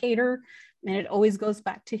educator, and it always goes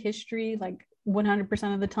back to history, like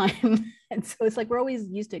 100% of the time. And so it's like, we're always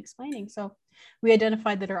used to explaining. So we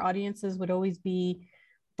identified that our audiences would always be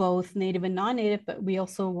both Native and non-Native, but we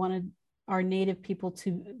also wanted our Native people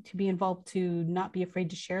to be involved, to not be afraid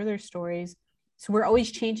to share their stories. So we're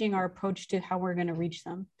always changing our approach to how we're going to reach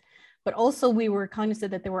them. But also we were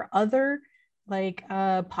cognizant that there were other like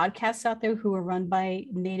podcasts out there who were run by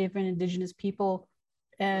Native and Indigenous people.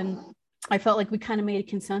 And I felt like we kind of made a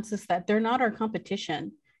consensus that they're not our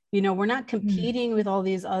competition. You know, we're not competing with all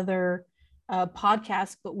these other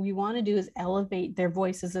podcasts, but we want to do is elevate their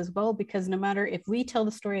voices as well, because no matter if we tell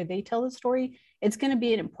the story or they tell the story, it's going to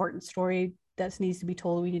be an important story that needs to be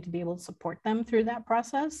told. We need to be able to support them through that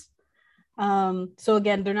process. So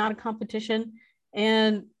again, they're not a competition.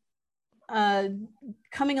 And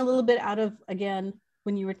coming a little bit out of, again,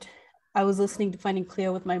 when you were, I was listening to Finding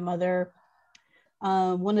Cleo with my mother.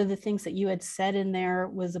 One of the things that you had said in there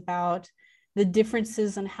was about the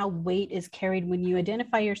differences in how weight is carried when you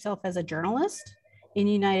identify yourself as a journalist in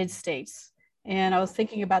the United States. And I was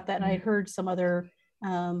thinking about that, and I heard some other,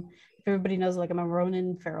 if everybody knows, like I'm a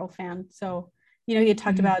Ronan Farrow fan. So, you know, he had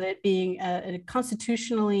talked about it being a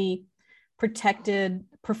constitutionally protected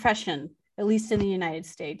profession, at least in the United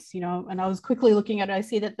States, you know. And I was quickly looking at it. I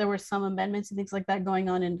see that there were some amendments and things like that going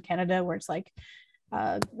on in Canada, where it's like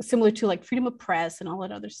similar to like freedom of press and all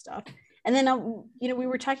that other stuff. And then, we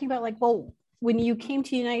were talking about like, well, when you came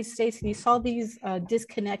to the United States and you saw these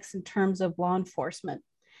disconnects in terms of law enforcement,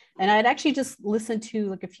 and I'd actually just listened to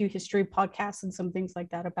like a few history podcasts and some things like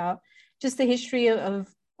that about just the history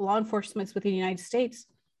of law enforcement within the United States.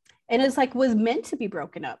 And it's like was meant to be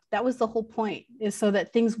broken up. That was the whole point, is so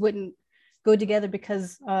that things wouldn't go together,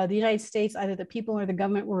 because the United States, either the people or the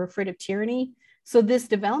government, were afraid of tyranny. So this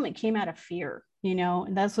development came out of fear,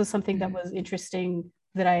 and that was something that was interesting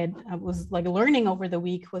that I was like learning over the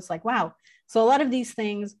week, was like, wow. So a lot of these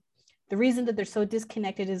things, the reason that they're so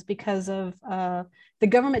disconnected is because of the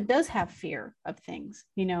government does have fear of things,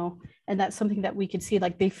 and that's something that we could see,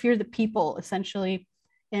 like they fear the people essentially.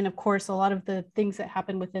 And of course, a lot of the things that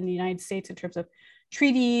happen within the United States in terms of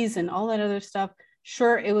treaties and all that other stuff,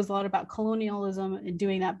 sure, it was a lot about colonialism and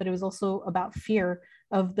doing that, but it was also about fear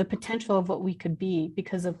of the potential of what we could be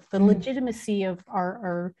because of the legitimacy of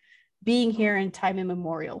our being here in time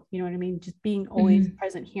immemorial. You know what I mean? Just being always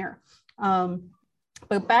present here.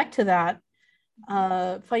 But back to that,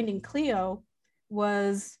 Finding Cleo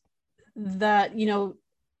was that,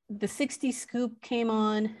 the 60s scoop came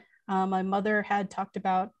on. My mother had talked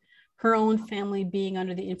about her own family being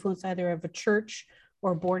under the influence either of a church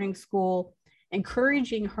or boarding school,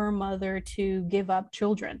 encouraging her mother to give up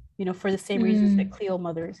children, for the same reasons that Cleo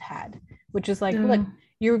mothers had, which is like, look,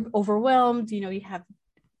 you're overwhelmed, you have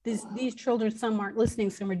these children, some aren't listening,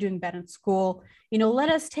 some are doing bad in school, let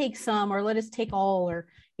us take some, or let us take all, or,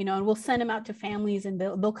 and we'll send them out to families and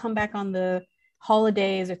they'll come back on the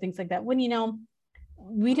holidays or things like that. When,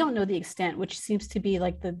 we don't know the extent, which seems to be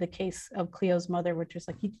like the case of Cleo's mother, which is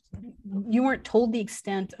like, you weren't told the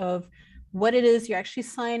extent of what it is you're actually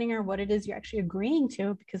signing or what it is you're actually agreeing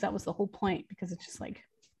to, because that was the whole point, because it's just like,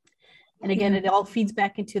 and again, it all feeds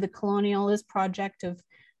back into the colonialist project of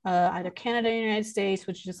either Canada or United States,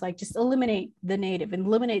 which is just like, just eliminate the native and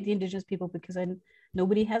eliminate the indigenous people, because then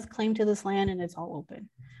nobody has claim to this land and it's all open.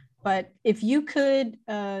 But if you could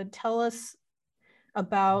tell us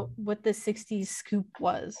about what the 60s scoop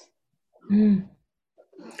was.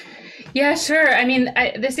 Yeah, sure. I mean,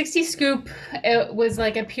 the 60s scoop, it was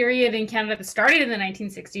like a period in Canada that started in the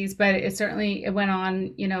 1960s, but it went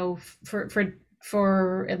on,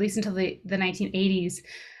 for at least until the 1980s.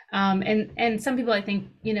 And some people, I think,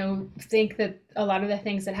 think that a lot of the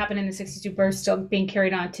things that happened in the 60s scoop are still being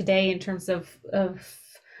carried on today in terms of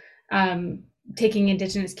taking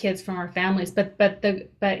Indigenous kids from our families, but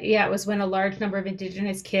yeah, it was when a large number of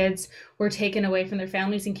Indigenous kids were taken away from their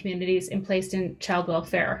families and communities and placed in child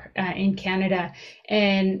welfare in Canada,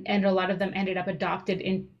 and a lot of them ended up adopted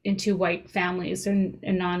into white families and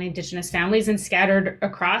non-Indigenous families, and scattered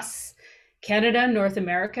across Canada, North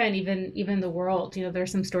America, and even the world.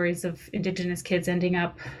 There's some stories of Indigenous kids ending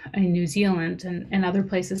up in New Zealand and other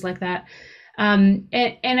places like that. And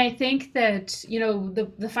I think that,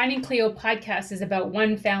 the Finding Cleo podcast is about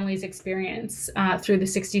one family's experience through the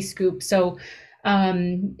 60s scoop. So,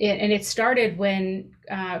 it started when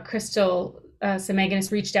Crystal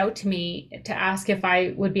Semeganis reached out to me to ask if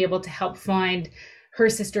I would be able to help find her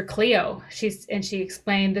sister Cleo. She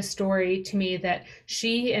explained the story to me that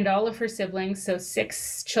she and all of her siblings, so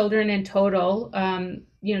 6 children in total,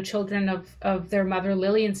 children of their mother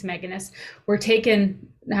Lillian Semeganis, were taken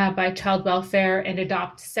by child welfare and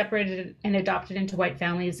separated and adopted into white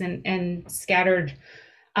families and scattered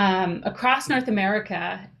across North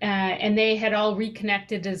America. And they had all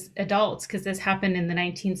reconnected as adults, because this happened in the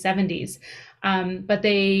 1970s. But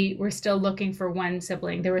they were still looking for one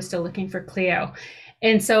sibling. They were still looking for Cleo.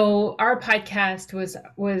 And so our podcast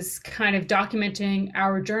was kind of documenting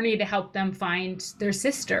our journey to help them find their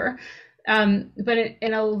sister. But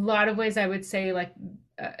in a lot of ways, I would say, like,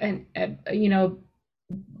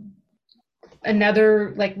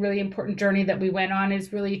 another like really important journey that we went on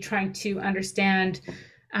is really trying to understand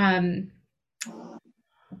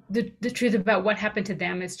the truth about what happened to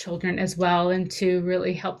them as children as well, and to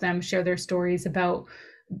really help them share their stories about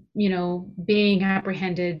being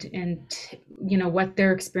apprehended, and what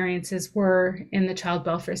their experiences were in the child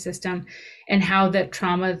welfare system, and how that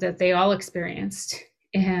trauma that they all experienced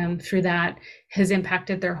through that has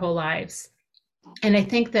impacted their whole lives. And I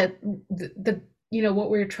think that the what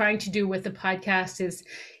we're trying to do with the podcast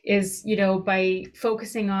is by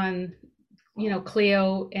focusing on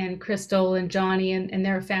Cleo and Crystal and Johnny and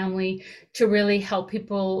their family, to really help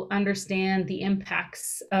people understand the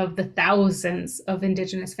impacts of the thousands of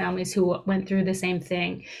Indigenous families who went through the same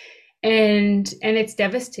thing. And it's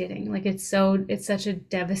devastating. Like, it's such a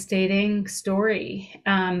devastating story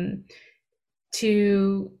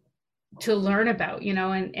to learn about,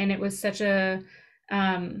 and it was such a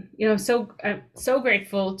I'm so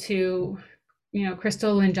grateful to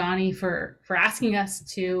Crystal and Johnny for asking us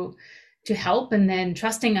to help, and then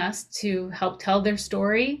trusting us to help tell their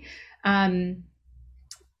story. And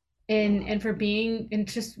for being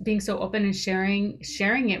so open and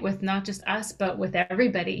sharing it with not just us, but with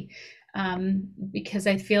everybody. Because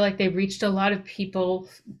I feel like they reached a lot of people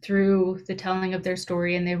through the telling of their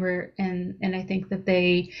story, and I think that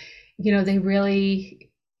they really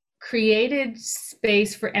created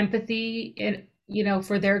space for empathy and,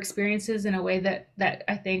 for their experiences in a way that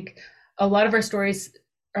I think a lot of our stories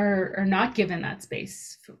are not given that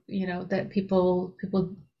space, that people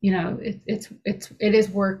it is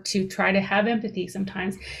work to try to have empathy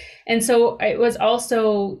sometimes. And so it was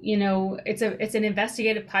also, it's an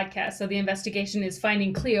investigative podcast. So the investigation is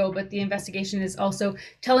finding Cleo, but the investigation is also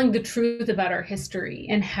telling the truth about our history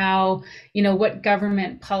and how, what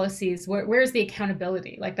government policies, where's the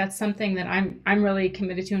accountability? Like, that's something that I'm really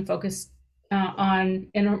committed to and focused on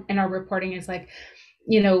in our reporting, is like,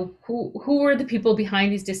 who are the people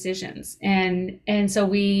behind these decisions? And so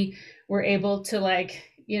we were able to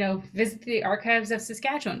visit the archives of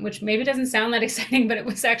Saskatchewan, which maybe doesn't sound that exciting, but it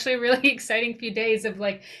was actually a really exciting few days of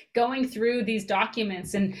going through these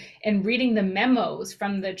documents and reading the memos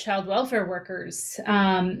from the child welfare workers,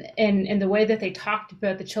 and the way that they talked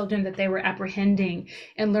about the children that they were apprehending,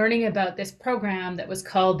 and learning about this program that was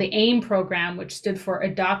called the AIM program, which stood for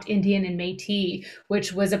Adopt Indian and Métis,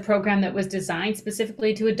 which was a program that was designed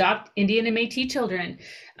specifically to adopt Indian and Métis children.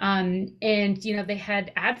 And they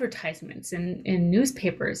had advertisements in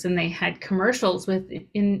newspapers, and they had commercials with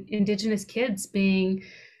Indigenous kids being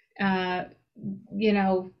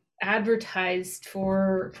advertised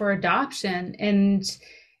for adoption.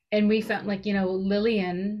 And we felt like,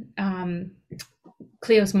 Lillian,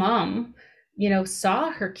 Cleo's mom,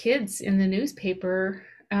 saw her kids in the newspaper,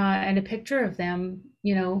 and a picture of them,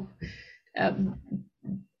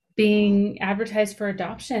 being advertised for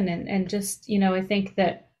adoption. And just, I think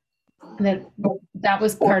that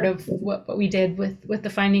was part of what we did with the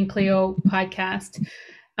Finding Cleo podcast.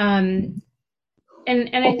 And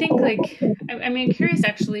I think I'm curious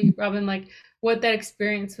actually, Robin, what that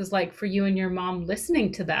experience was like for you and your mom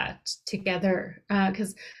listening to that together.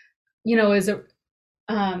 Cause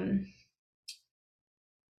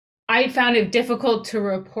I found it difficult to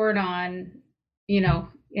report on,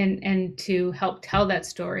 and to help tell that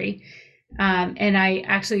story. And I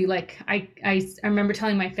actually I remember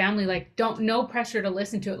telling my family, no pressure to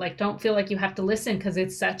listen to it. Don't feel like you have to listen, because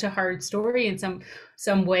it's such a hard story in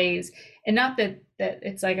some ways. And not that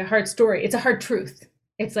it's like a hard story, it's a hard truth.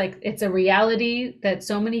 It's a reality that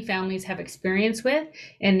so many families have experience with.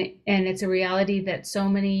 And it's a reality that so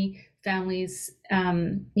many families,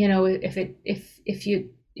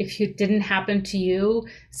 if it didn't happen to you,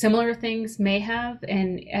 similar things may have.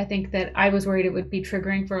 And I think that I was worried it would be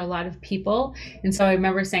triggering for a lot of people. And so I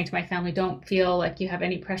remember saying to my family, don't feel like you have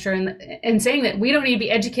any pressure, and saying that we don't need to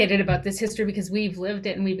be educated about this history because we've lived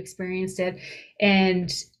it and we've experienced it. And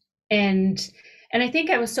I think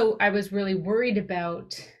I was really worried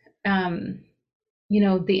about,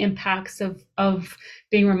 the impacts of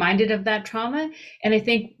being reminded of that trauma. And I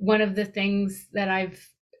think one of the things that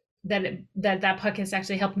that podcast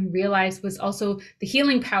actually helped me realize was also the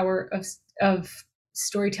healing power of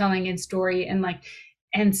storytelling and story,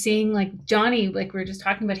 and seeing Johnny, we were just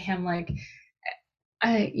talking about him,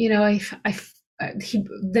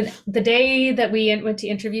 the day that we went to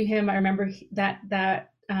interview him, I remember that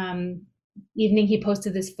evening he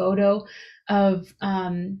posted this photo of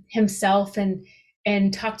himself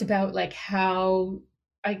and talked about how,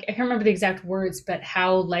 I can't remember the exact words, but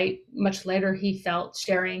how much lighter he felt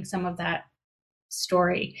sharing some of that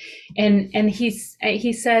story. And he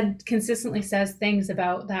consistently says things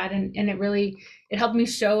about that. And it helped me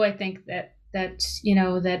show, I think, that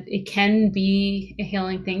it can be a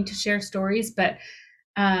healing thing to share stories, but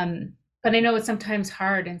I know it's sometimes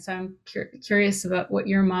hard. And so I'm curious about what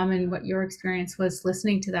your mom and what your experience was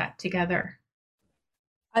listening to that together.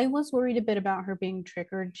 I was worried a bit about her being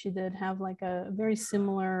triggered. She did have a very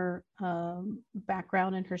similar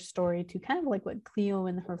background in her story to kind of what Cleo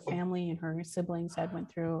and her family and her siblings had went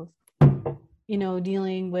through,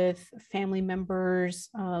 dealing with family members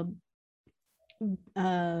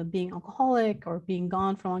being alcoholic or being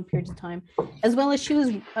gone for long periods of time, as well as she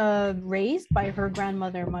was raised by her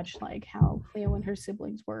grandmother, much like how Cleo and her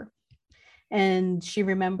siblings were. And she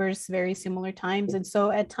remembers very similar times. And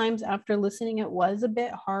so at times after listening, it was a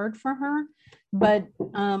bit hard for her. But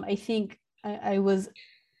I think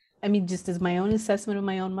just as my own assessment of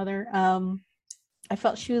my own mother, I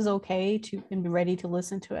felt she was okay and ready to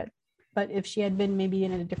listen to it. But if she had been maybe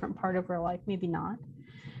in a different part of her life, maybe not.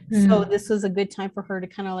 So this was a good time for her to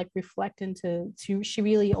kind of like reflect she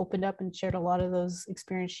really opened up and shared a lot of those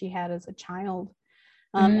experiences she had as a child,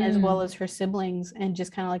 as well as her siblings, and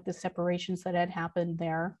just kind of like the separations that had happened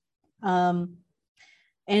there.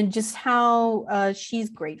 And just how she's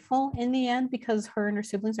grateful in the end because her and her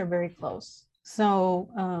siblings are very close. So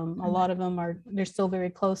a lot of them they're still very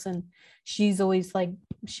close, and she's always like,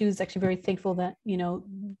 she was actually very thankful that, you know,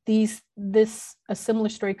 a similar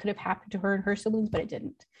story could have happened to her and her siblings, but it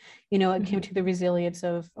didn't. You know, it came to the resilience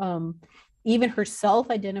of even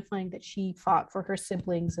herself identifying that she fought for her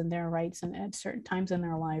siblings and their rights and at certain times in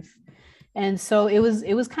their life. And so it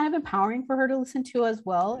was kind of empowering for her to listen to as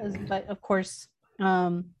well as, but of course,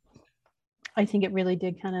 I think it really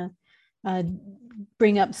did kind of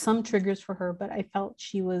bring up some triggers for her, but I felt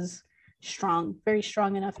she was strong, very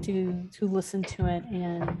strong enough to listen to it.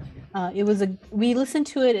 And we listened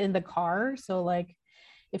to it in the car. So like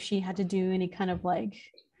if she had to do any kind of like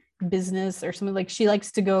business or something, like she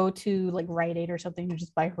likes to go to like Rite Aid or something to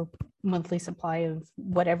just buy her monthly supply of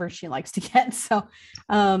whatever she likes to get. So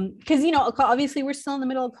because, you know, obviously we're still in the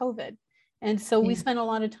middle of COVID. And so we spent a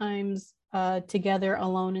lot of times together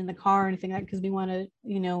alone in the car or anything like that, because we want to,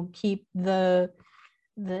 you know, keep the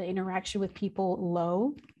interaction with people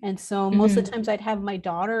low. And so most of the times I'd have my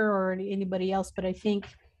daughter or anybody else, but I think,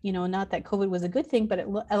 you know, not that COVID was a good thing, but it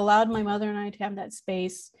allowed my mother and I to have that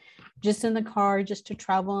space just in the car, just to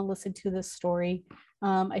travel and listen to this story.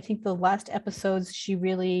 I think the last episodes she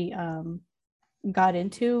really got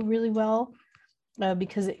into really well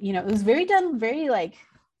because, you know, it was very like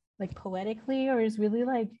poetically, or is really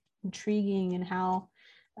like intriguing, and how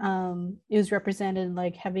it was represented,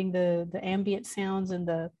 like having the ambient sounds and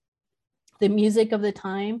the music of the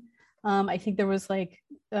time. I think there was like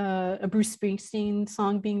a Bruce Springsteen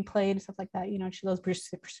song being played and stuff like that. You know, she loves Bruce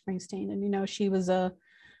Springsteen, and you know,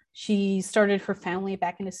 she started her family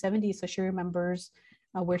back in the 70s, so she remembers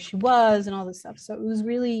where she was and all this stuff. So it was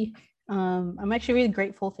really I'm actually really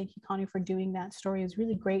grateful. Thank you, Connie, for doing that story. It was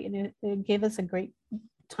really great, and it gave us a great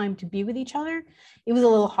time to be with each other. It was a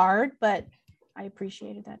little hard, but I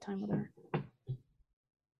appreciated that time with her.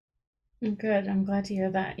 Good. I'm glad to hear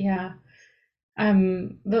that. Yeah.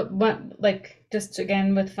 But one, like, just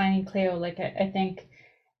again with finding Cleo, like I think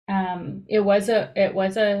it was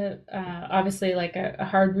obviously like a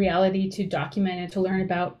hard reality to document and to learn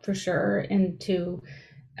about, for sure, and to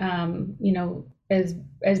you know, as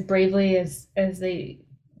bravely as they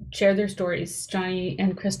share their stories, Johnny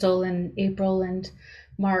and Crystal and April and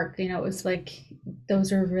Mark, you know, it was like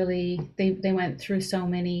those are really, they went through so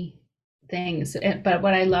many things. But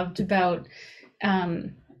what I loved about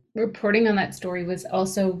reporting on that story was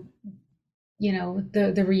also, you know,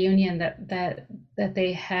 the reunion that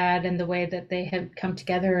they had, and the way that they had come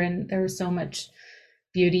together, and there was so much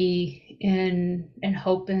beauty and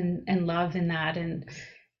hope and love in that. And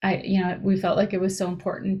you know, we felt like it was so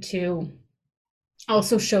important to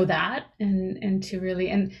also show that, and to really,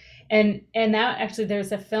 and now actually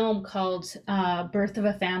there's a film called Birth of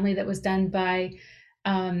a Family that was done by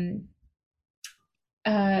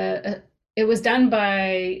it was done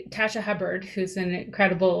by Tasha Hubbard, who's an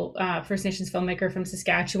incredible First Nations filmmaker from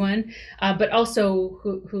Saskatchewan, but also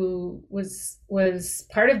who was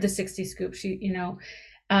part of the 60 Scoop. She, you know,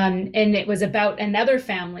 and it was about another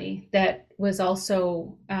family that was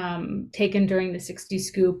also taken during the 60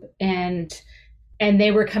 Scoop, and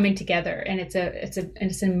they were coming together. And it's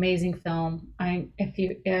an amazing film. I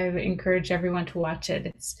encourage everyone to watch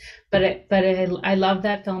it. I love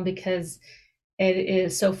that film because it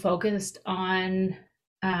is so focused on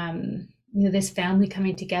you know, this family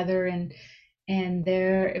coming together, and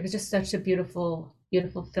it was just such a beautiful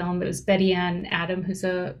film. It was Betty Ann Adam, who's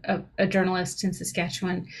a journalist in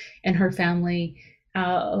Saskatchewan, and her family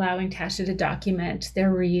allowing Tasha to document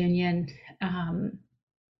their reunion.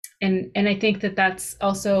 And I think that's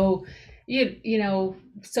also, you know,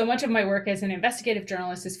 so much of my work as an investigative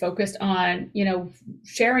journalist is focused on, you know,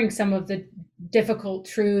 sharing some of the difficult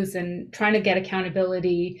truths and trying to get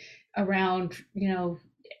accountability around, you know,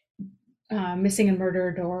 missing and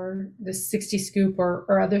murdered, or the 60 Scoop,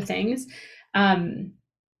 or other things. But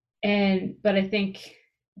I think,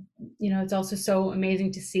 you know, it's also so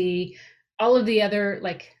amazing to see all of the other,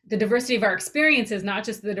 like the diversity of our experiences, not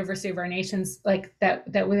just the diversity of our nations, like that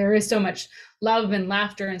there is so much love and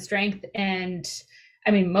laughter and strength, and I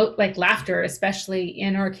mean, like laughter, especially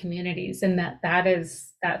in our communities, and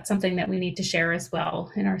that's something that we need to share as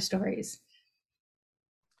well in our stories.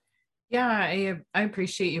 Yeah, I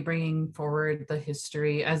appreciate you bringing forward the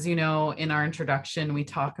history. As you know, in our introduction, we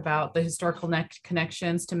talk about the historical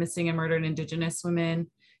connections to missing and murdered Indigenous women.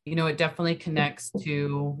 You know, it definitely connects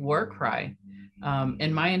to War Cry.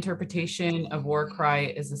 And my interpretation of war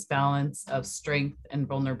cry is this balance of strength and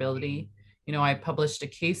vulnerability. You know, I published a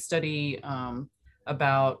case study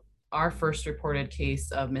about our first reported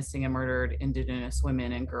case of missing and murdered Indigenous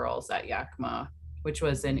women and girls at Yakima, which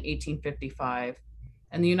was in 1855.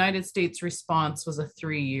 And the United States response was a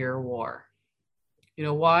 3-year war. You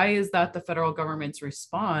know, why is that the federal government's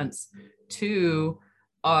response to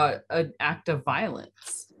an act of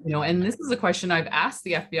violence? You know, and this is a question I've asked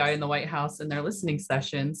the FBI and the White House in their listening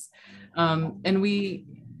sessions. And we,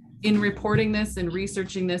 in reporting this and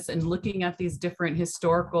researching this and looking at these different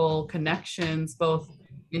historical connections, both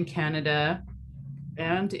in Canada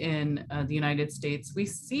and in the United States, we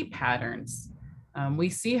see patterns. We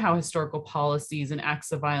see how historical policies and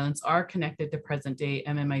acts of violence are connected to present day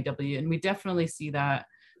MMIW, and we definitely see that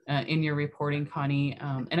in your reporting, Connie.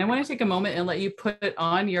 And I want to take a moment and let you put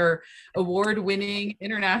on your award-winning,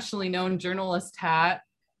 internationally known journalist hat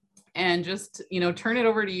and just, you know, turn it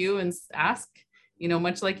over to you and ask, you know,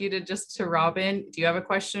 much like you did just to Robin, do you have a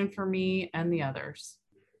question for me and the others?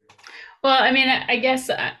 Well, I mean, I guess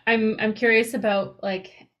I'm curious about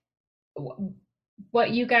like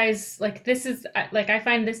what you guys like. This is like, I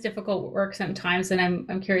find this difficult work sometimes, and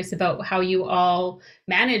I'm curious about how you all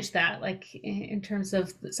manage that. Like in terms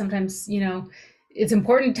of sometimes, you know, it's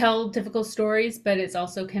important to tell difficult stories, but it's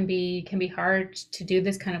also can be hard to do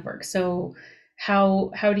this kind of work. So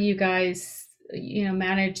how do you guys, you know,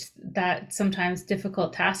 manage that sometimes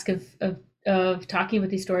difficult task of talking with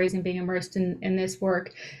these stories and being immersed in this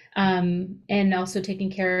work, and also taking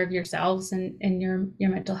care of yourselves and your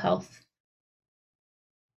mental health?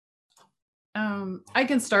 I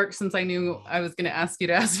can start since I knew I was going to ask you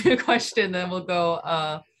to ask me a question. Then we'll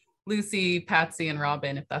go Lucy, Patsy, and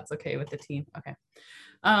Robin, if that's okay with the team. Okay.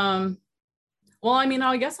 Well, I mean,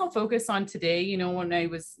 I guess I'll focus on today. You know, when I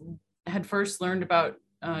had first learned about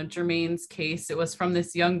Jermaine's case, it was from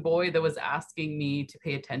this young boy that was asking me to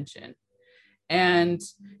pay attention. And,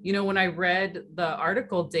 you know, when I read the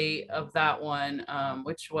article date of that one,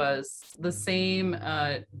 which was the same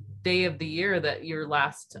day of the year that your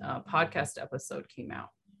last podcast episode came out,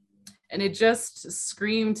 and it just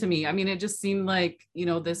screamed to me. I mean, it just seemed like, you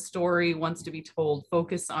know, this story wants to be told,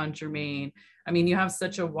 focus on Jermaine. I mean, you have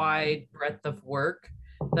such a wide breadth of work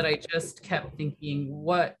that I just kept thinking,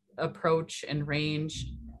 what approach and range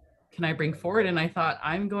can I bring forward? And I thought,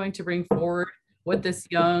 I'm going to bring forward what this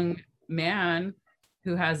young man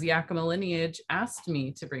who has Yakima lineage asked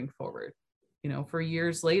me to bring forward. You know, for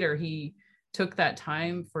years later, he took that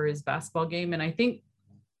time for his basketball game. And I think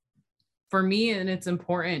for me, and it's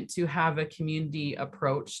important to have a community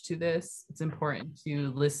approach to this. It's important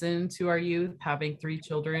to listen to our youth. Having 3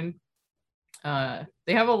 children,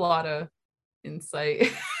 they have a lot of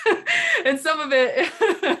insight and some of it,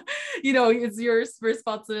 you know, it's your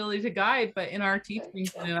responsibility to guide. But in our teaching,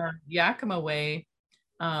 in our Yakima way,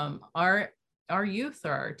 our youth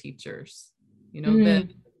are our teachers. You know,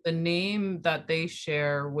 the name that they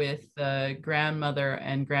share with the grandmother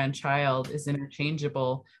and grandchild is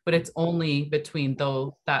interchangeable, but it's only between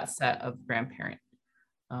that set of grandparent.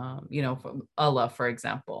 You know, from Allah, for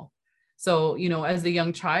example. So, you know, as a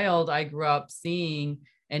young child, I grew up seeing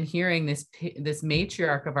and hearing this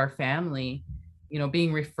matriarch of our family, you know,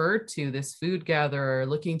 being referred to, this food gatherer,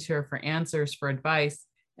 looking to her for answers, for advice.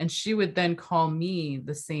 And she would then call me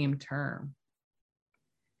the same term.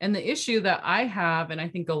 And the issue that I have, and I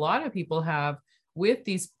think a lot of people have with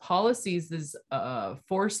these policies, is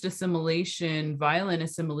forced assimilation, violent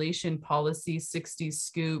assimilation policies, 60s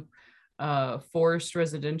scoop, forced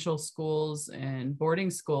residential schools and boarding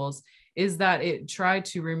schools, is that it tried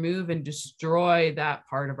to remove and destroy that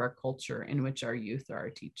part of our culture in which our youth are our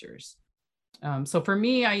teachers. So for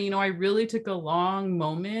me, I really took a long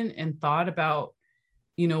moment and thought about,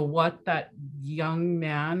 you know, what that young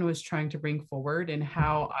man was trying to bring forward and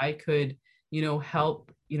how I could, you know,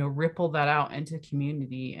 help, you know, ripple that out into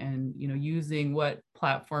community, and, you know, using what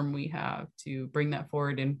platform we have to bring that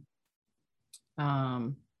forward. And,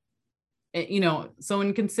 you know, so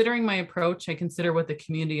in considering my approach, I consider what the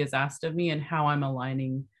community has asked of me and how I'm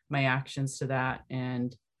aligning my actions to that.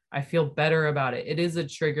 And I feel better about it. It is a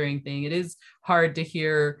triggering thing. It is hard to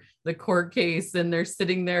hear the court case and they're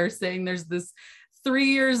sitting there saying there's this 3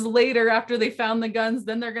 years later after they found the guns,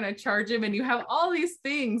 then they're going to charge him. And you have all these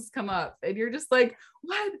things come up and you're just like,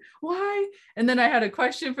 what, why? And then I had a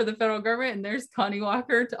question for the federal government and there's Connie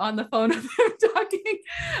Walker on the phone with him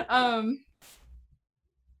talking.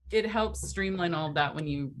 It helps streamline all of that when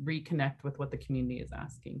you reconnect with what the community is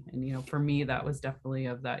asking. And, you know, for me, that was definitely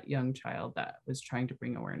of that young child that was trying to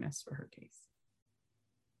bring awareness for her case.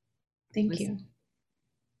 Thank you.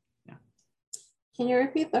 Yeah. Can you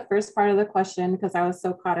repeat the first part of the question? Because I was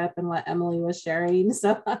so caught up in what Emily was sharing.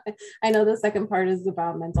 So I know the second part is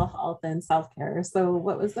about mental health and self-care. So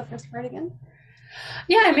what was the first part again?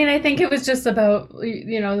 Yeah, I mean, I think it was just about,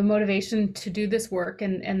 the motivation to do this work,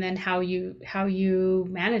 and then how you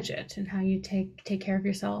manage it and how you take care of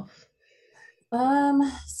yourself.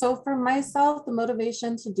 So for myself, the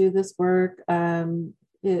motivation to do this work,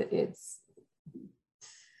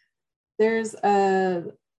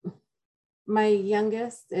 my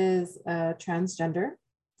youngest is transgender.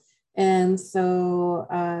 And so,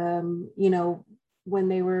 when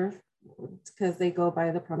they were, because they go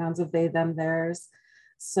by the pronouns of they, them, theirs.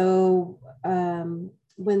 So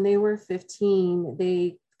when they were 15,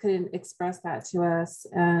 they couldn't express that to us.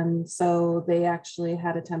 And so they actually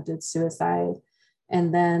had attempted suicide.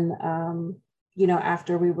 And then,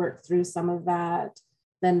 after we worked through some of that,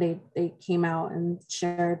 then they came out and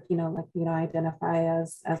shared, identify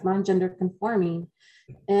as non-gender conforming.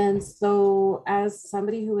 And so as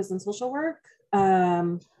somebody who was in social work,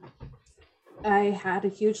 I had a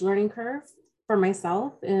huge learning curve for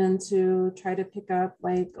myself, and to try to pick up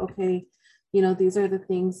like, okay, these are the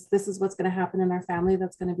things, this is what's going to happen in our family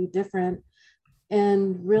that's going to be different.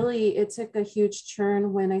 And really, it took a huge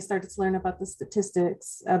turn when I started to learn about the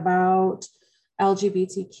statistics about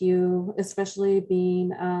LGBTQ, especially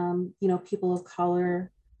being, people of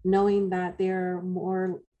color, knowing that they're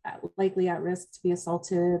more likely at risk to be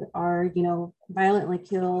assaulted or, violently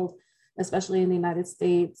killed, especially in the United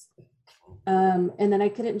States. And then I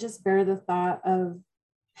couldn't just bear the thought of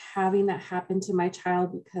having that happen to my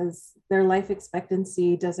child, because their life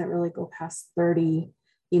expectancy doesn't really go past 30,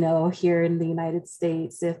 here in the United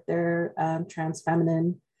States, if they're trans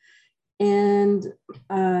feminine. And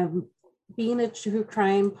being a true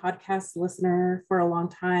crime podcast listener for a long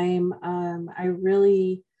time, I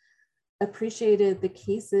really appreciated the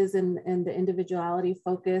cases and the individuality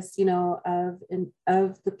focus,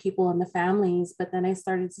 of the people and the families. But then I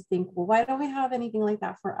started to think, well, why don't we have anything like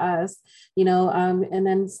that for us? And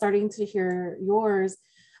then starting to hear yours.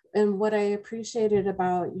 And what I appreciated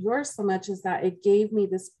about yours so much is that it gave me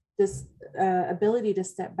this ability to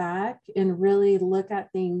step back and really look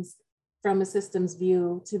at things from a systems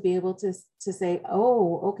view, to be able to say,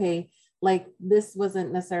 oh, okay, like this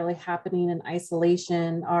wasn't necessarily happening in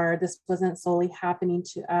isolation, or this wasn't solely happening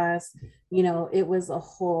to us. It was a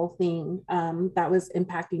whole thing that was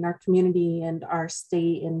impacting our community and our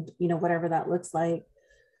state, and whatever that looks like.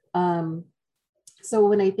 So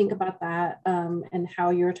when I think about that, and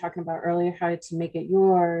how you were talking about earlier, how to make it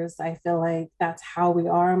yours, I feel like that's how we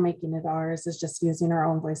are making it ours, is just using our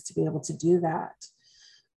own voice to be able to do that.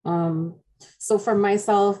 So for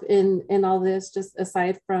myself in all this, just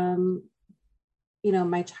aside from,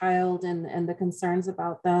 my child and the concerns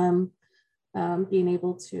about them, being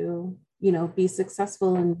able to, be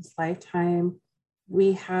successful in this lifetime,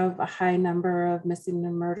 we have a high number of missing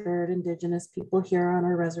and murdered Indigenous people here on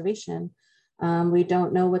our reservation. We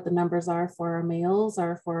don't know what the numbers are for our males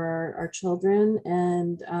or for our children.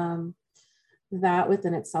 And that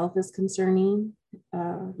within itself is concerning.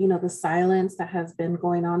 The silence that has been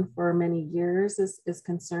going on for many years is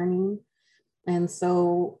concerning. And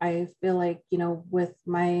so I feel like, with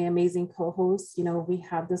my amazing co-hosts, we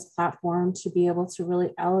have this platform to be able to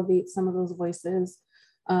really elevate some of those voices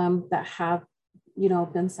that have,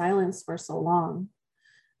 been silenced for so long.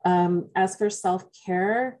 As for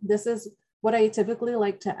self-care, this is what I typically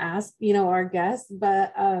like to ask, our guests,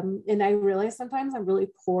 but, and I realize sometimes I'm really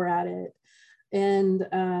poor at it. And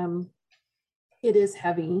it is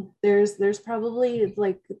heavy. There's probably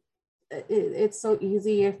like, it's so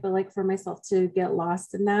easy, I feel like, for myself to get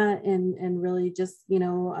lost in that and really just,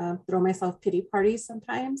 throw myself pity parties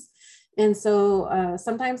sometimes. And so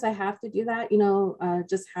sometimes I have to do that,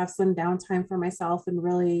 just have some downtime for myself and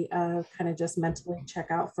really kind of just mentally check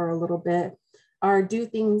out for a little bit, or do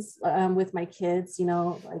things with my kids.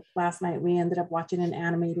 Like last night we ended up watching an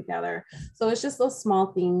anime together. So it's just those small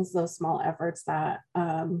things, those small efforts that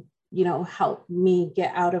help me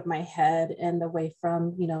get out of my head and away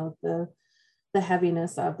from the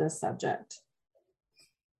heaviness of this subject.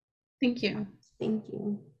 Thank you. Thank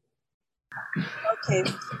you. Okay,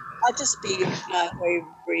 I'll just be very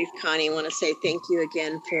brief, Connie. I want to say thank you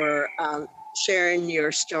again for sharing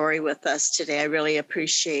your story with us today. I really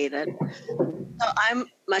appreciate it. So I'm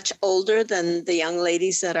much older than the young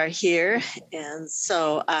ladies that are here. And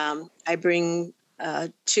so I bring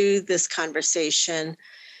to this conversation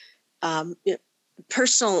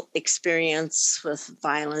personal experience with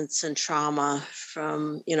violence and trauma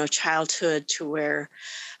from, childhood to where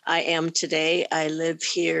I am today. I live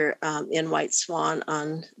here in White Swan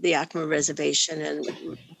on the Yakima Reservation, and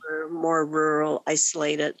we're more rural,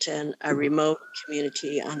 isolated, and a remote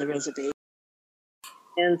community on the reservation.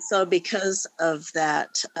 And so because of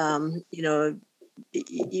that, we're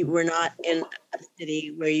not in a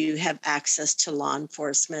city where you have access to law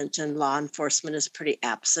enforcement, and law enforcement is pretty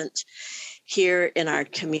absent here in our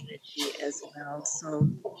community as well. So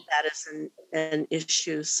that is an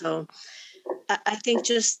issue. So I think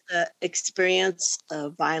just the experience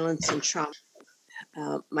of violence and trauma,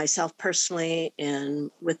 myself personally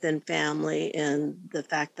and within family, and the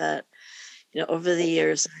fact that, over the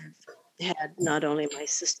years, I've had not only my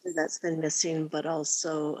sister that's been missing, but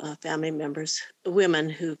also family members, women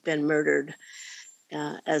who've been murdered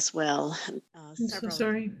as well. I'm so Several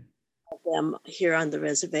sorry. of them here on the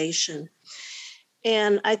reservation.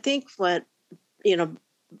 And I think what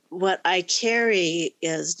I carry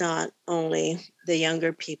is not only the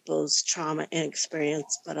younger people's trauma and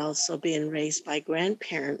experience, but also being raised by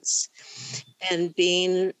grandparents and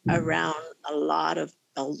being around a lot of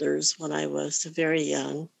elders when I was very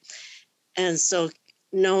young. And so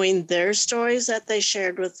knowing their stories that they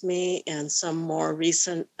shared with me, and some more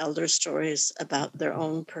recent elder stories about their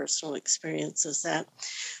own personal experiences, that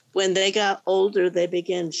when they got older, they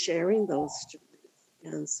began sharing those stories.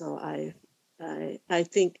 And so I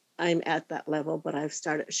think I'm at that level, but I've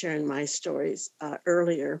started sharing my stories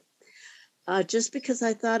earlier, just because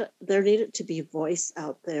I thought there needed to be a voice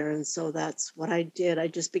out there. And so that's what I did. I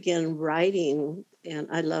just began writing, and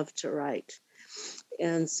I love to write.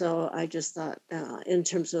 And so I just thought, in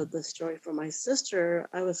terms of the story for my sister,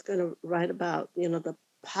 I was going to write about, the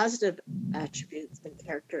positive attributes and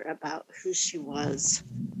character about who she was.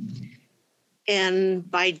 And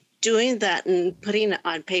by doing that and putting it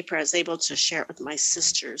on paper, I was able to share it with my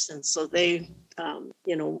sisters. And so they,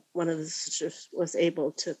 one of the sisters was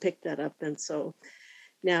able to pick that up. And so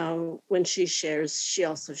now when she shares, she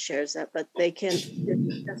also shares that, but it's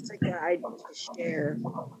just a guide to share.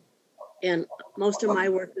 And most of my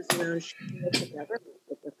work is around sharing with the government,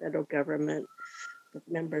 with the federal government, with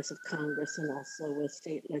members of Congress, and also with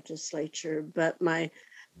state legislature. But my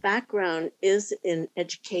background is in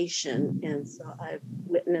education, and so I've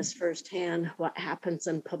witnessed firsthand what happens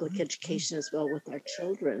in public education as well with our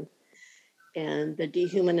children, and the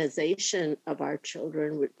dehumanization of our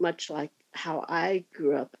children, much like how I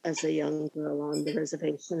grew up as a young girl on the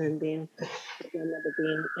reservation, and being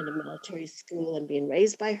in a military school and being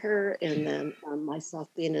raised by her, and then myself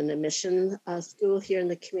being in a mission school here in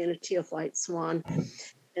the community of White Swan.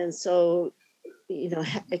 And so,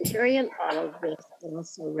 carrying all of this, and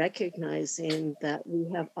also recognizing that we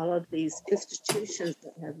have all of these institutions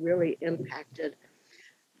that have really impacted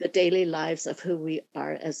the daily lives of who we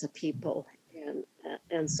are as a people,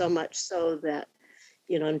 and so much so that,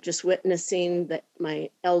 I'm just witnessing that my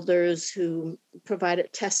elders who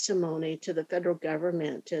provided testimony to the federal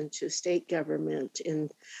government and to state government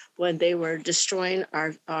when they were destroying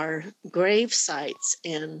our grave sites,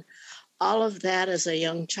 and all of that as a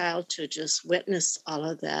young child, to just witness all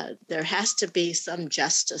of that. There has to be some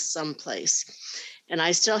justice someplace. And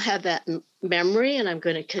I still have that memory, and I'm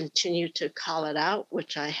going to continue to call it out,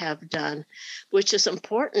 which I have done, which is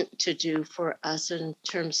important to do for us in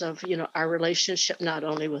terms of, our relationship, not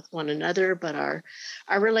only with one another, but our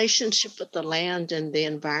relationship with the land and the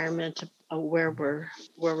environment of where we're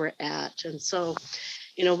at. And so,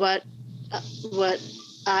 what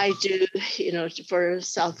I do, for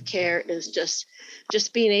self-care is just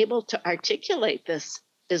being able to articulate this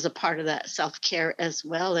is a part of that self-care as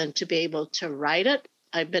well, and to be able to write it.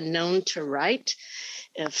 I've been known to write.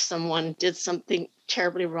 If someone did something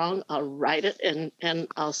terribly wrong, I'll write it and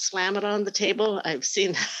I'll slam it on the table. I've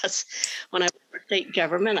seen this when I was for state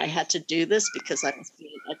government. I had to do this because I was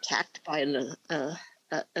being attacked by an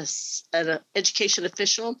education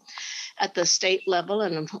official at the state level,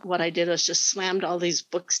 and what I did was just slammed all these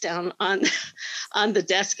books down on the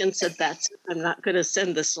desk and said, I'm not going to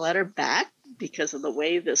send this letter back because of the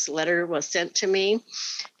way this letter was sent to me,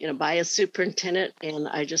 by a superintendent, and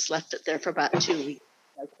I just left it there for about 2 weeks.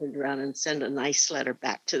 I turned around and sent a nice letter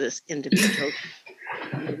back to this individual.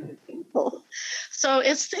 So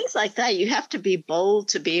it's things like that. You have to be bold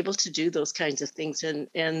to be able to do those kinds of things,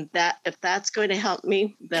 and that if that's going to help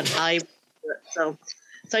me, then I will do it.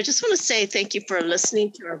 So I just want to say thank you for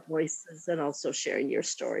listening to our voices and also sharing your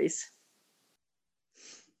stories.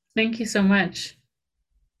 Thank you so much.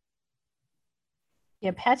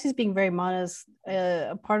 Yeah, Patsy's being very modest.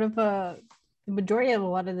 A part of the majority of a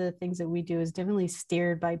lot of the things that we do is definitely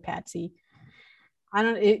steered by Patsy.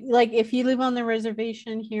 Like if you live on the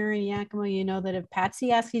reservation here in Yakima, you know that if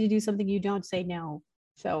Patsy asks you to do something, you don't say no.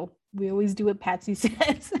 So we always do what Patsy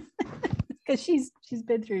says because she's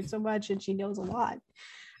been through so much and she knows a lot.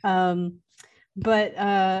 But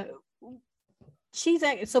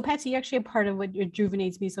so Patsy, actually a part of what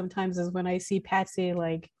rejuvenates me sometimes is when I see Patsy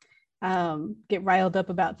like get riled up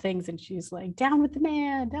about things and she's like, down with the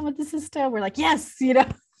man, down with the system. We're like, yes,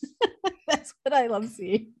 that's what I love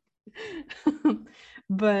seeing.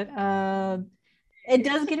 But it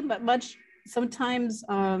does get much sometimes.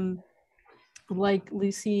 Like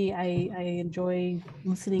Lucy, I enjoy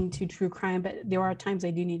listening to true crime, but there are times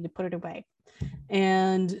I do need to put it away.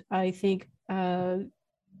 And I think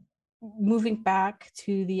moving back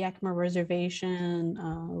to the Yakima Reservation,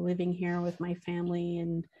 living here with my family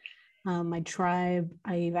and my tribe,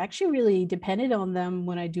 I've actually really depended on them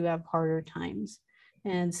when I do have harder times.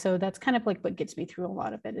 And so that's kind of like what gets me through a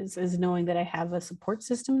lot of it is knowing that I have a support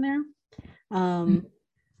system there.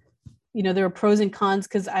 There are pros and cons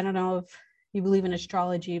because I don't know if you believe in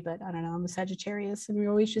astrology, but I don't know, I'm a Sagittarius and we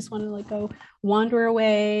always just want to like go wander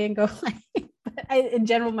away and go like, in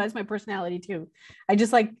general, that's my personality too. I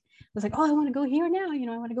was like, oh, I want to go here now.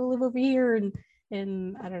 I want to go live over here and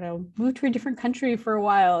I don't know, move to a different country for a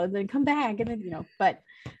while and then come back. And then, but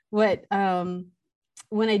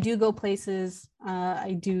when I do go places,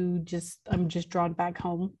 I'm just drawn back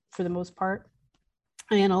home for the most part.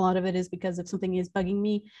 And a lot of it is because if something is bugging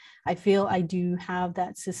me, I feel I do have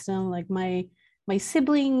that system, like my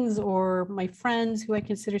siblings or my friends who I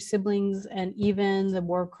consider siblings, and even the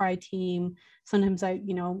War Cry team. Sometimes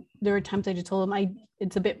there are times I just told them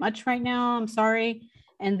it's a bit much right now, I'm sorry.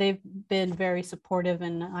 And they've been very supportive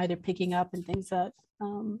and either picking up and things that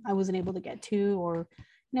I wasn't able to get to, or,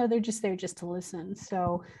 they're just there just to listen.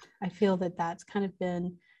 So I feel that that's kind of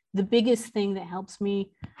been the biggest thing that helps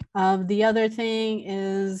me. The other thing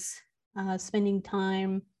is spending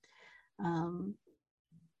time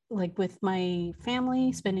like with my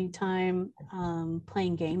family, spending time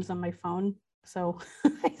playing games on my phone. So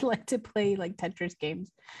I like to play like Tetris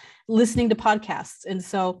games, listening to podcasts. And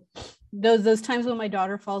so those times when my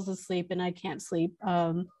daughter falls asleep and I can't sleep,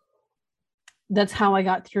 that's how I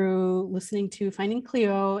got through listening to Finding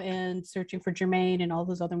Cleo and Searching for Jermaine and all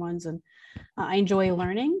those other ones. And I enjoy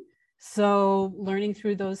learning. So learning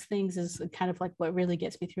through those things is kind of like what really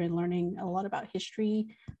gets me through, and learning a lot about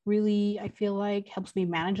history really, I feel like, helps me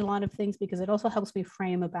manage a lot of things, because it also helps me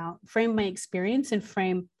frame my experience and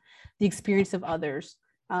frame the experience of others.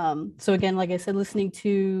 So again, like I said, listening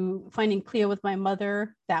to Finding Cleo with my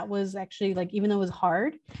mother, that was actually like, even though it was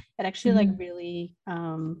hard, it actually like really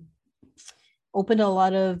opened a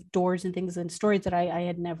lot of doors and things and stories that I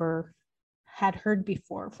had never had heard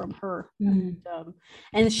before from her.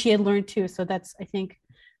 And she had learned too. So that's, I think,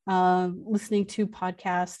 listening to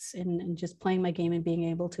podcasts and just playing my game and being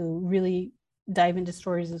able to really dive into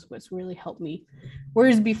stories is what's really helped me.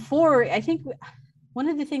 Whereas before, I think one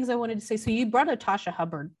of the things I wanted to say, so you brought up Tasha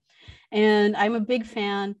Hubbard, and I'm a big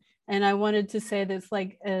fan, and I wanted to say this,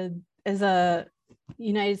 like, as a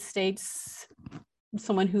United States,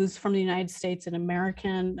 someone who's from the United States, an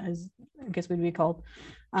American, as I guess would be called,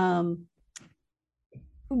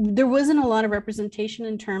 there wasn't a lot of representation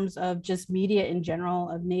in terms of just media in general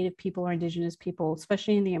of Native people or Indigenous people,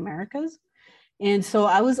 especially in the Americas. And so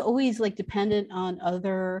I was always like dependent on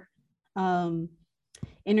other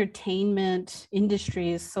entertainment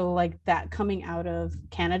industries. So like that coming out of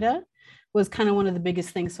Canada was kind of one of the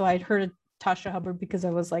biggest things. So I'd heard of Tasha Hubbard because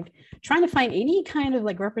I was like trying to find any kind of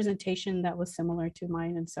like representation that was similar to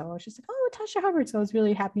mine. And so I was just like, oh, Tasha Hubbard. So I was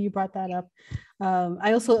really happy you brought that up.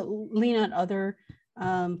 I also lean on other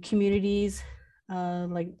communities,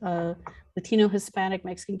 like Latino, Hispanic,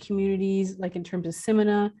 Mexican communities, like in terms of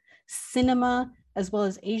cinema, as well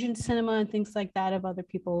as Asian cinema and things like that, of other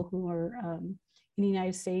people who are in the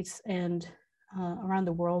United States and around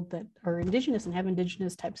the world that are Indigenous and have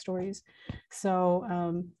Indigenous type stories.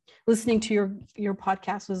 So listening to your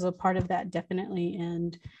podcast was a part of that, definitely.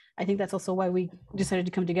 And I think that's also why we decided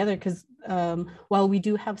to come together, because while we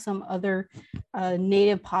do have some other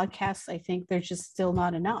Native podcasts, I think there's just still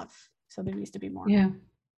not enough. So there needs to be more.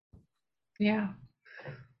 Yeah.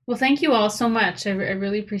 Well, thank you all so much. I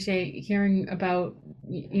really appreciate hearing about,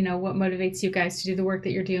 what motivates you guys to do the work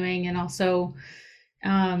that you're doing. And also,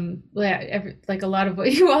 like a lot of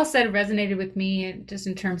what you all said resonated with me, just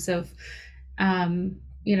in terms of,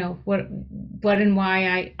 what and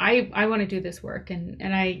why I want to do this work.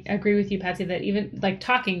 And I agree with you, Patsy, that even like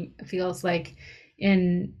talking feels like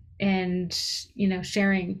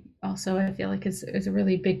sharing also, I feel like is a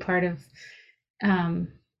really big part of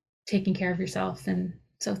taking care of yourself. And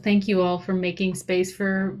so thank you all for making space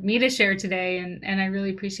for me to share today. And I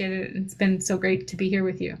really appreciate it. It's been so great to be here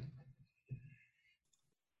with you.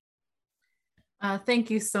 Thank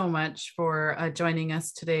you so much for joining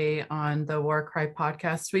us today on the War Cry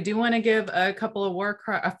podcast. We do want to give a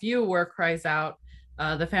few war cries out.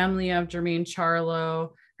 The family of Jermaine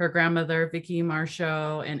Charlo, her grandmother Vicky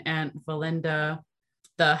Marshall, and Aunt Valinda,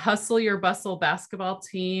 the Hustle Your Bustle basketball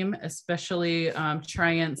team, especially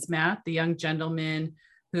Triance Matt, the young gentleman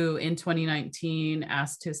who in 2019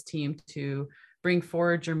 asked his team to bring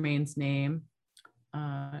forward Jermaine's name.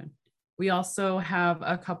 We also have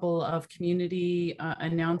a couple of community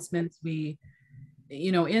announcements.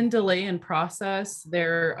 In delay in process,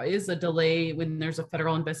 there is a delay when there's a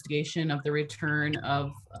federal investigation of the return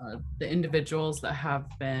of the individuals that have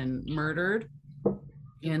been murdered.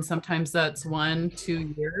 And sometimes that's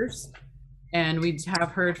 1-2 years. And we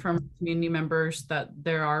have heard from community members that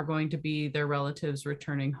there are going to be their relatives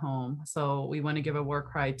returning home. So we want to give a war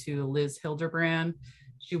cry to Liz Hildebrand.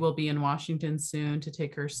 She will be in Washington soon to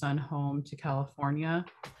take her son home to California.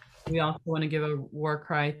 We also want to give a war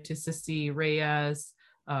cry to Sissy Reyes,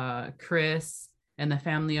 Chris, and the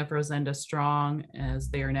family of Rosenda Strong, as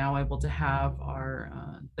they are now able to have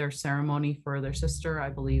their ceremony for their sister, I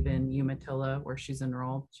believe in Umatilla, where she's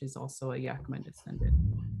enrolled. She's also a Yakima descendant.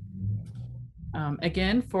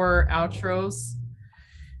 Again, for outros,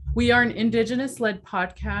 we are an Indigenous-led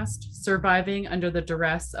podcast surviving under the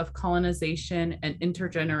duress of colonization and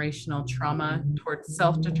intergenerational trauma towards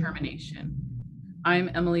self-determination.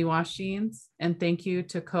 I'm Emily Washings, and thank you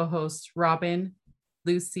to co-hosts Robin,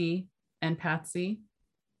 Lucy, and Patsy.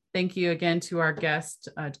 Thank you again to our guest,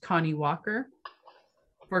 Connie Walker.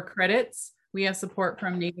 For credits, we have support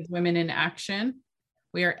from Native Women in Action.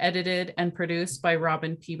 We are edited and produced by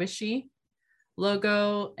Robin Peabishy.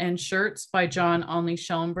 Logo and shirts by John Olney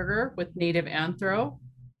Schellenberger with Native Anthro,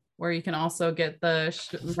 where you can also get the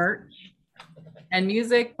merch. And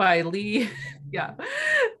music by Lee. Yeah,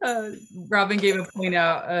 Robin gave a point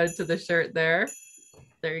out to the shirt there.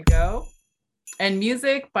 There you go. And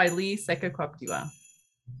music by Lee Sekakwaptiwa.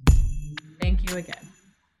 Thank you again.